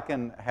that I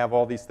can have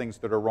all these things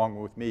that are wrong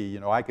with me.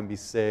 I can be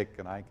sick,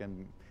 and I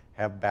can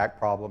have back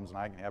problems, and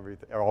I can have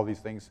all these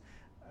things,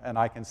 and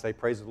I can say,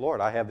 praise the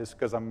Lord, I have this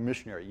because I'm a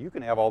missionary. You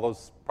can have all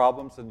those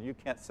problems, and you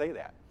can't say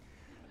that.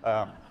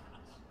 I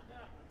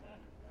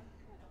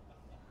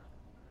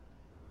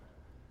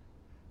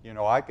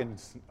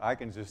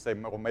can just say,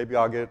 well, maybe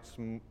I'll get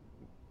some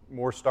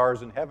more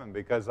stars in heaven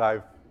because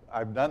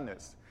I've done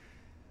this.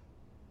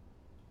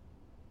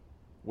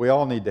 We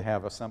all need to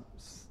have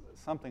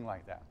something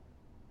like that.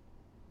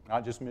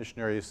 Not just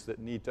missionaries that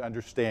need to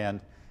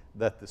understand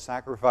that the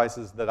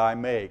sacrifices that I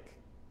make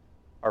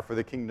are for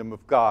the kingdom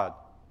of God.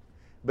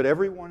 But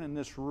everyone in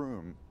this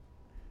room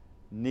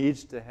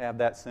needs to have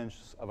that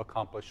sense of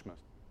accomplishment.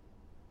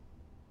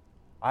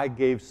 I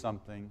gave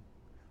something.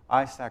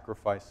 I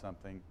sacrificed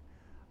something.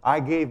 I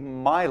gave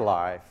my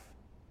life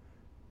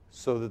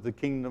so that the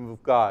kingdom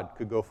of God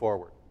could go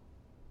forward.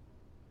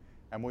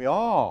 And we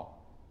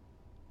all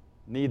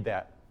need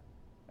that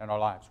in our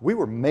lives. We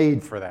were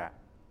made for that.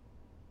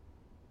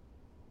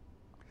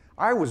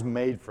 I was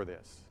made for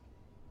this.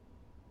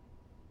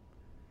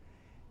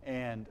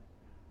 And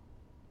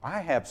I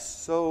have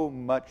so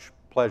much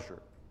pleasure.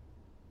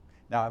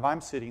 Now, if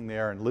I'm sitting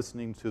there and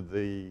listening to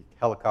the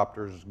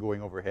helicopters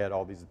going overhead,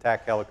 all these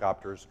attack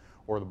helicopters,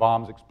 or the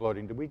bombs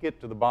exploding, did we get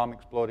to the bomb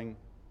exploding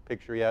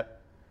picture yet?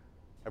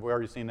 Have we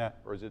already seen that,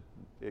 or is it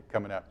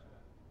coming up?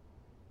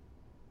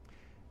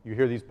 You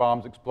hear these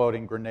bombs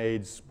exploding,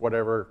 grenades,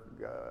 whatever.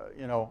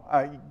 You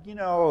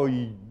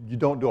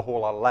don't do a whole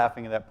lot of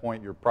laughing at that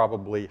point. You're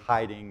probably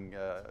hiding,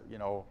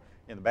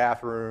 in the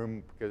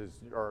bathroom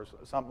or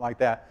something like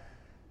that.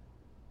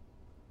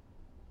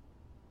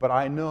 But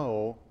I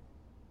know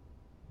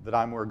that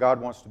I'm where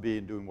God wants to be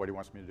and doing what He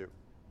wants me to do.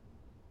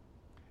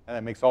 And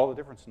that makes all the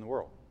difference in the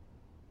world.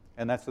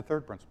 And that's the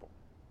third principle.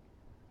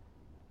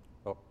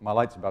 Oh, my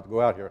light's about to go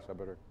out here, so I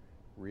better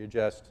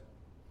readjust.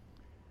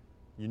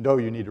 You know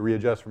you need to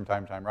readjust from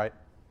time to time, right?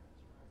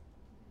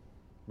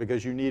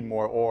 Because you need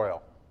more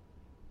oil.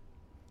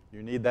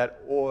 You need that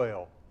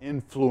oil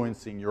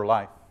influencing your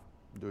life,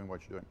 doing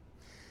what you're doing.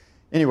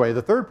 Anyway,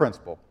 the third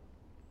principle,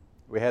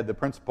 we had the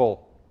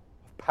principle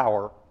of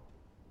power,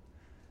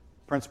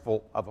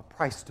 principle of a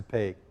price to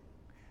pay,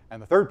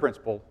 and the third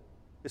principle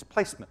is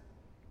placement.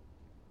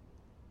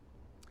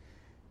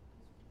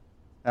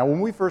 Now,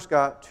 when we first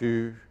got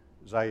to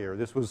Zaire,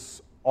 this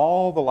was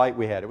all the light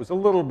we had. It was a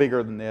little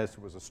bigger than this.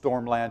 It was a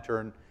storm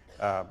lantern.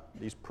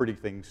 These pretty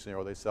things,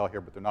 they sell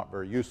here, but they're not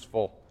very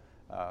useful.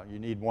 You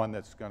need one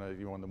that's going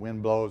to, when the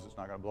wind blows, it's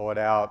not going to blow it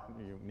out.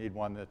 You need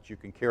one that you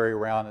can carry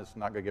around. It's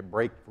not going to get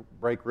break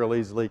real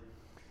easily.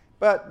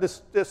 But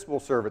this will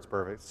serve its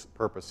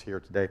purpose here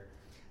today.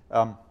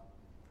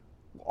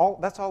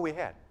 That's all we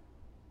had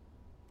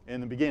in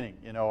the beginning,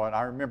 and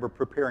I remember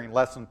preparing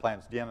lesson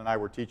plans. Dan and I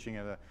were teaching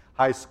at a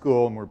high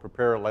school, and we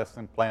prepare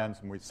lesson plans,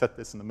 and we set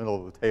this in the middle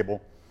of the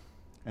table.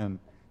 And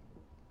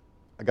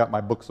I got my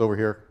books over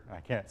here. I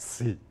can't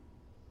see.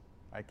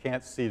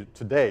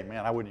 Today.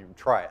 Man, I wouldn't even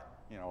try it,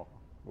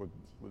 with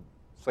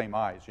same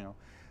eyes,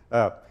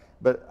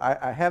 But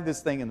I have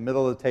this thing in the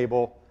middle of the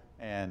table,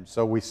 and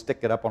so we stick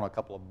it up on a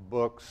couple of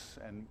books.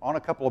 And on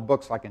a couple of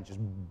books, I can just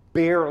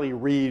barely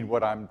read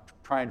what I'm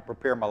trying to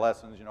prepare my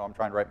lessons. I'm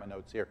trying to write my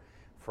notes here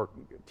for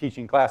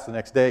teaching class the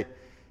next day.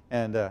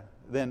 And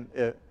then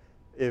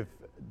if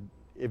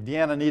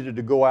Deanna needed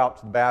to go out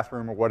to the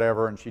bathroom or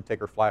whatever, and she'd take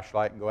her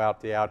flashlight and go out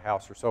to the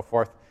outhouse or so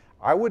forth,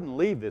 I wouldn't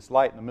leave this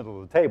light in the middle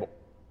of the table.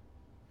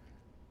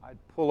 I'd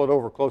pull it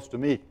over close to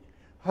me.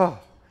 Oh,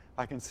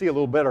 I can see a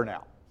little better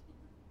now.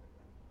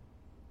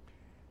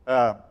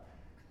 Of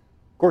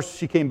course,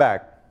 she came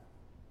back.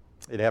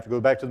 It'd have to go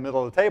back to the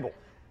middle of the table.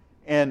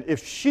 And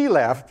if she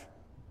left,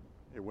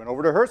 it went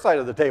over to her side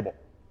of the table.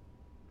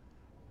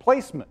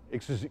 Placement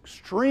is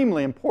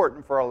extremely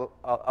important for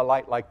a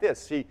light like this.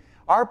 See,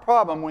 our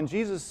problem when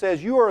Jesus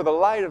says, you are the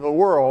light of the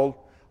world,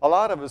 a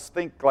lot of us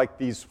think like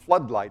these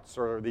floodlights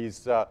or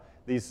these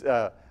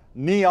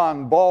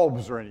neon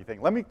bulbs or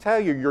anything. Let me tell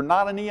you, you're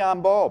not a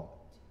neon bulb.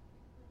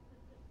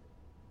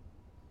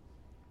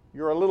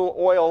 You're a little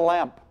oil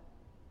lamp.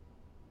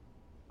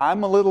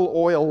 I'm a little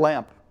oil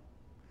lamp.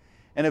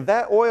 And if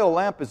that oil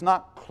lamp is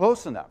not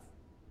close enough,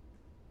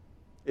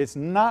 it's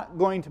not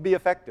going to be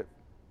effective.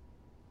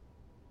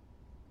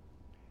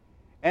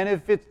 And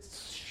if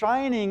it's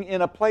shining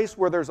in a place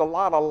where there's a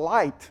lot of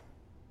light,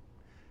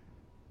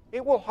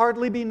 it will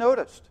hardly be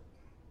noticed.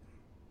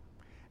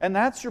 And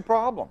that's your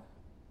problem.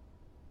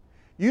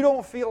 You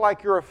don't feel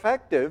like you're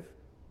effective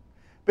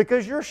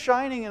because you're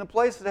shining in a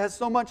place that has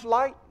so much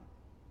light.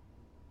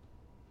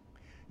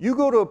 You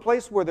go to a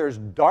place where there's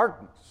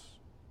darkness,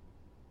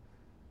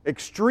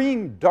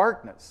 extreme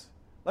darkness.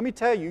 Let me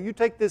tell you, you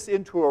take this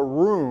into a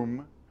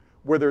room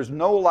where there's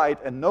no light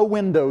and no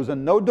windows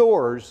and no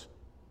doors.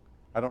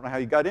 I don't know how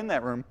you got in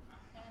that room,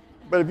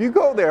 but if you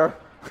go there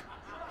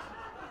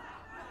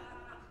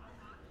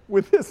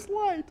with this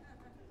light,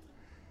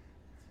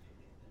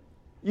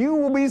 you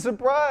will be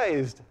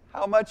surprised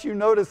how much you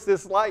notice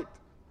this light.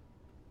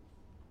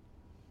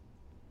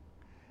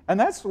 And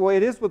that's the way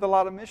it is with a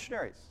lot of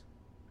missionaries.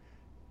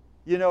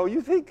 You know, you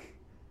think,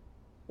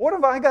 what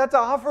have I got to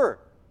offer?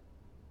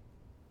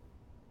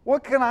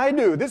 What can I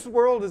do? This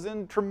world is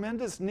in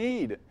tremendous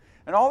need.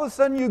 And all of a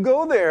sudden you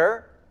go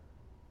there,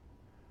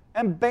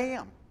 and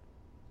bam,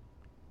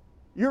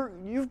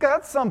 you've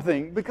got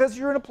something because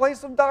you're in a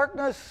place of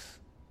darkness.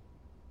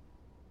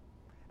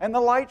 And the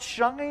light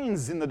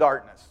shines in the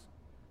darkness.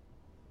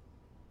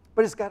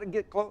 But it's got to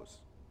get close.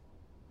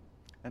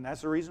 And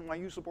that's the reason why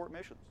you support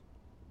missions.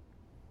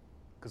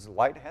 Because the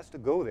light has to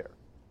go there.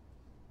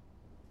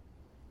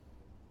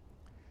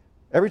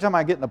 Every time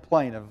I get in a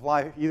plane and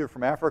fly either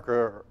from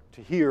Africa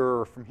to here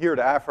or from here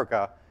to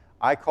Africa,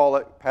 I call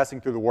it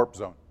passing through the warp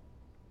zone.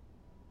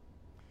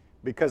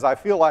 Because I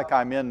feel like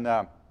I'm in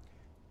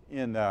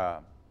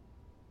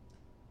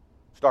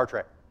Star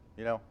Trek,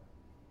 you know?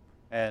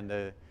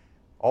 And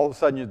all of a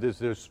sudden there's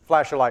this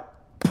flash of light,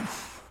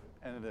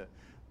 and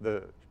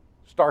the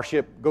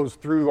starship goes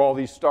through all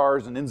these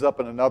stars and ends up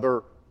in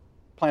another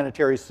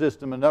planetary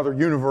system, another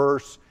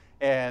universe,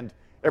 and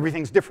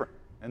everything's different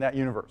in that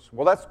universe.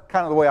 Well, that's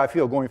kind of the way I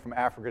feel going from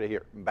Africa to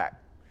here and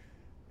back.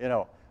 You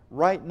know,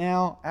 right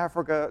now,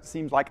 Africa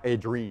seems like a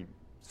dream.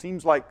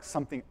 Seems like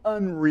something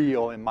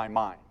unreal in my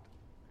mind.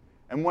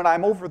 And when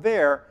I'm over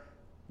there,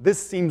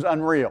 this seems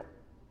unreal.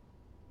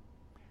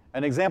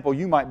 An example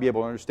you might be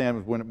able to understand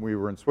was when we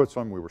were in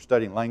Switzerland, we were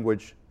studying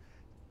language.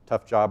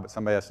 Tough job, but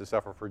somebody has to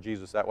suffer for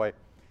Jesus that way.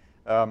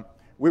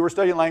 We were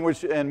studying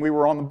language, and we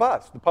were on the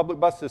bus, the public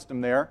bus system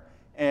there.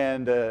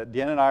 And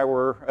Deanna and I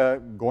were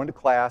going to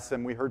class,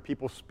 and we heard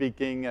people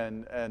speaking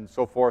and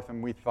so forth.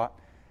 And we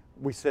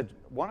said,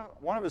 one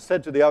of us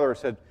said to the other,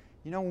 said,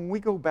 you know, when we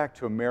go back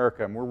to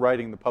America and we're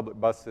riding the public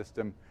bus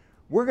system,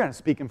 we're going to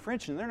speak in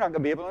French, and they're not going to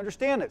be able to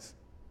understand us.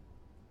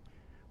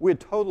 We had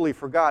totally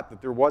forgot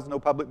that there was no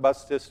public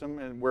bus system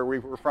and where we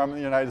were from in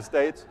the United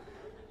States.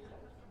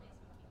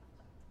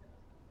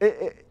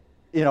 You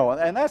know,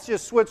 and that's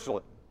just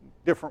Switzerland,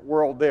 different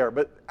world there.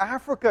 But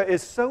Africa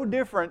is so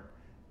different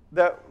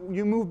that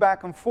you move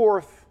back and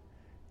forth,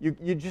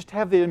 you just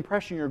have the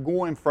impression you're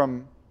going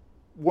from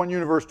one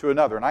universe to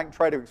another. And I can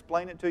try to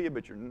explain it to you,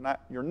 but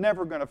you're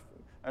never going to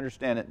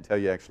understand it until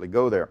you actually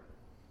go there.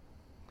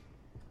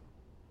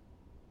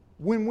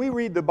 When we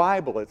read the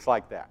Bible, it's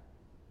like that.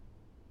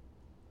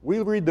 We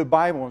read the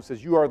Bible and it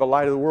says, you are the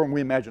light of the world, and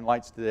we imagine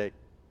lights today.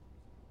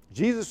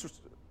 Jesus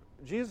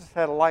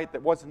had a light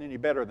that wasn't any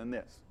better than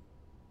this.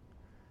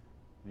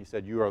 And he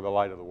said, you are the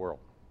light of the world.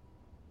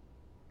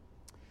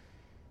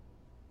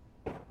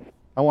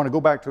 I want to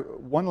go back to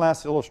one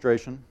last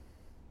illustration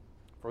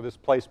for this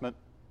placement.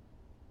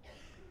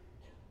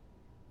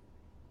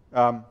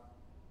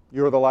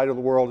 You are the light of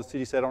the world. A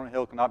city set on a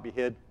hill cannot be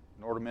hid.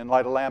 Nor do men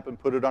light a lamp and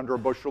put it under a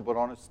bushel, but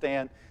on a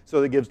stand, so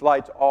that it gives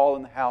light to all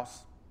in the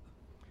house.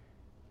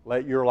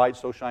 Let your light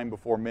so shine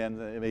before men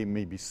that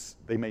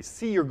they may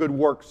see your good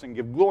works and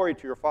give glory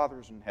to your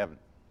fathers in heaven.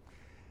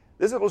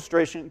 This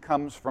illustration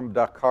comes from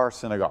Dakar,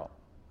 Senegal.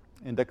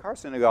 In Dakar,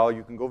 Senegal,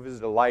 you can go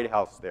visit a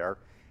lighthouse there,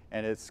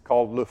 and it's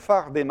called Le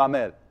Phare des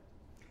Mamelles.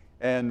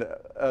 And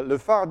Le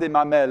Phare des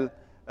Mamelles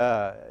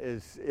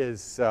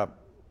is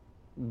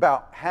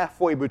about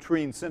halfway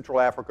between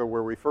Central Africa,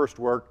 where we first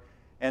worked,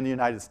 and the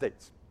United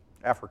States.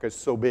 Africa is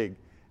so big.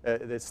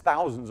 It's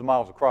thousands of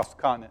miles across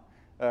the continent.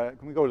 Can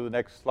we go to the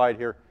next slide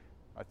here?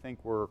 I think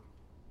we're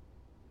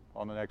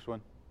on the next one.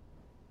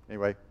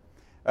 Anyway.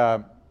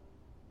 Or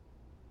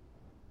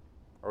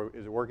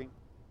is it working?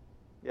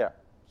 Yeah.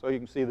 So you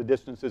can see the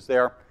distances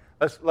there.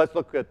 Let's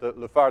look at the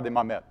Le Phare des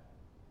Mamelles.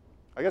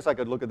 I guess I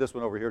could look at this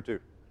one over here too.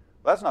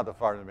 Well, that's not the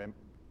Phare des Mamelles.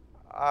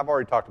 I've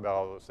already talked about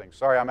all those things.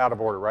 Sorry, I'm out of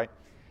order, right?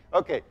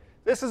 Okay.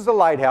 This is the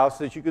lighthouse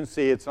that you can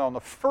see. It's on the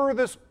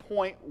furthest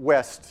point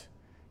west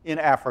in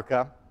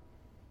Africa.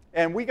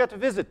 And we got to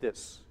visit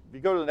this. If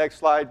you go to the next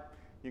slide,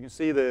 you can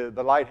see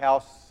the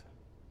lighthouse.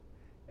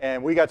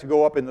 And we got to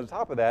go up in the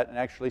top of that and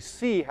actually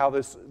see how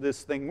this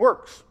thing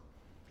works.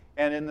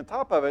 And in the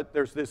top of it,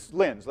 there's this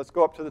lens. Let's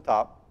go up to the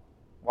top.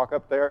 Walk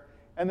up there,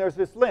 and there's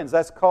this lens.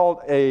 That's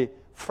called a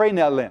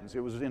Fresnel lens. It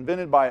was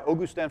invented by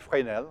Augustin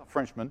Fresnel, a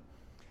Frenchman.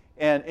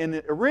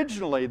 And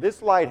originally,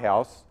 this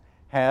lighthouse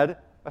had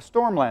a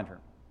storm lantern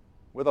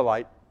with a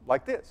light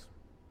like this.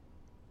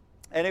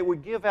 And it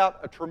would give out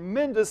a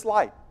tremendous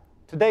light.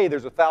 Today,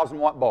 there's a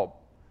 1,000-watt bulb.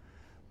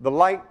 The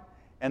light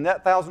and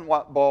that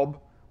 1,000-watt bulb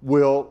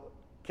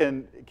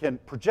can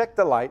project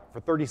the light for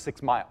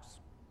 36 miles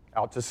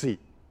out to sea.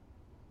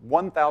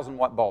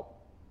 1,000-watt bulb.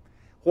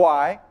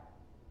 Why?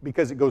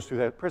 Because it goes through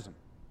that prism.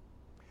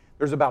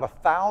 There's about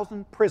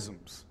 1,000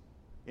 prisms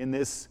in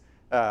this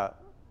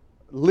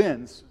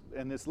lens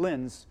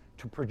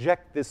to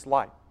project this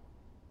light.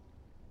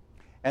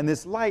 And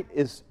this light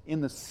is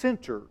in the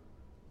center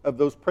of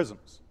those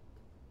prisms.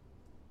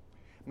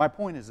 My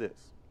point is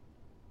this.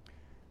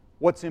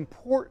 What's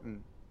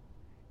important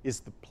is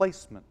the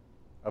placement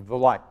of the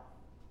light.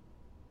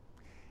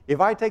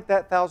 If I take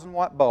that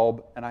 1,000-watt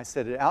bulb and I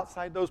set it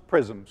outside those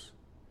prisms,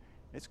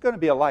 it's going to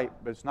be a light,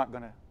 but it's not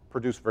going to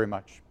produce very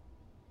much.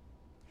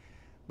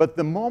 But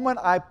the moment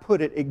I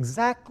put it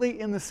exactly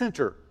in the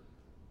center,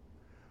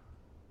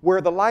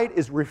 where the light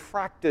is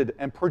refracted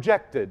and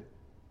projected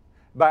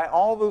by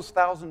all those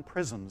 1,000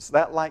 prisms,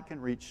 that light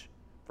can reach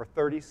for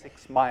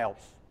 36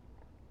 miles.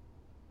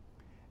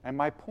 And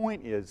my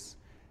point is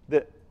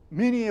that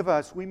many of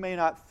us, we may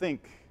not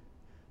think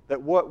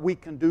that what we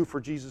can do for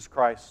Jesus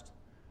Christ,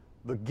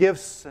 the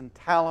gifts and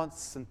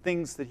talents and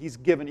things that He's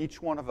given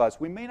each one of us,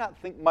 we may not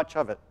think much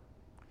of it.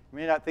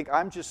 We may not think,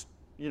 I'm just,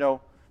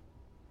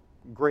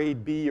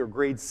 grade B or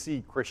grade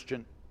C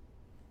Christian.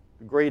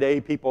 The grade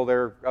A people,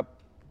 they're up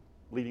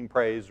leading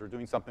praise or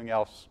doing something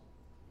else.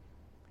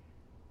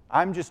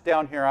 I'm just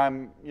down here,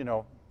 I'm,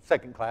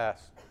 second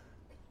class,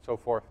 so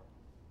forth.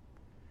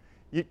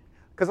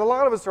 Because a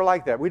lot of us are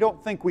like that. We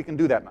don't think we can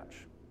do that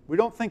much. We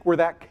don't think we're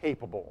that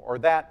capable or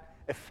that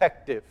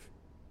effective.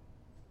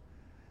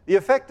 The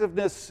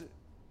effectiveness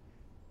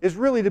is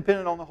really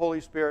dependent on the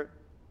Holy Spirit,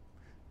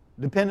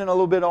 dependent a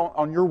little bit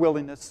on your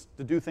willingness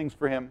to do things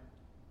for Him,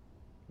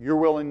 your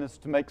willingness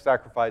to make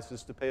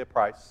sacrifices, to pay a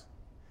price.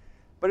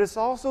 But it's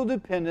also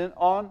dependent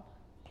on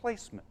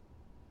placement.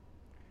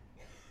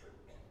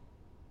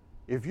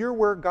 If you're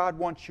where God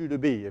wants you to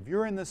be, if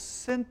you're in the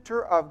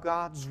center of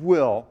God's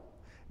will,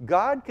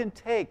 God can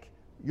take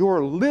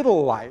your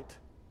little light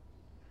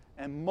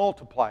and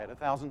multiply it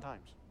 1,000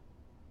 times.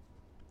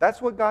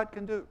 That's what God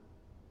can do.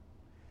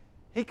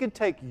 He can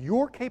take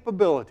your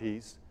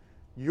capabilities,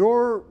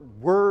 your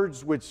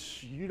words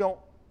which you don't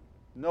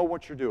know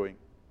what you're doing.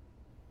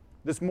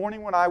 This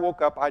morning when I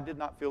woke up, I did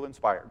not feel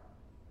inspired.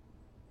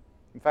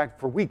 In fact,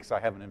 for weeks I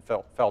haven't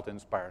felt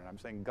inspired. And I'm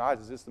saying,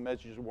 God, is this the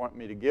message you want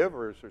me to give,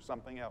 or is there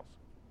something else?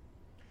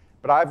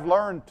 But I've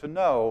learned to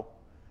know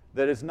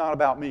that it's not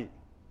about me.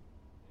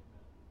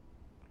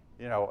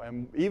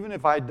 And even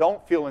if I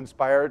don't feel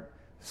inspired,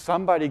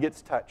 somebody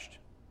gets touched.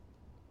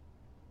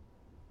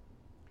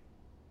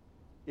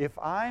 If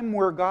I'm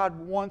where God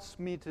wants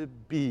me to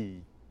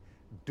be,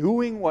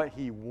 doing what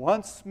He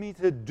wants me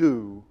to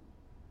do,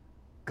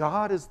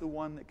 God is the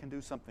one that can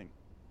do something.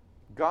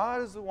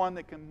 God is the one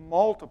that can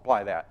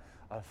multiply that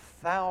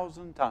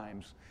 1,000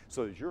 times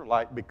so that your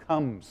light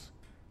becomes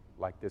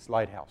like this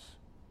lighthouse.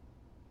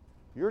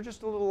 You're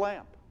just a little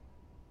lamp.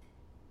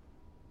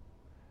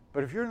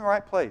 But if you're in the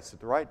right place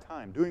at the right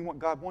time, doing what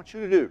God wants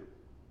you to do,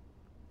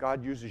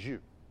 God uses you.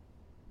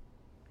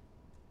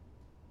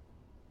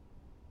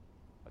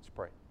 Let's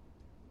pray.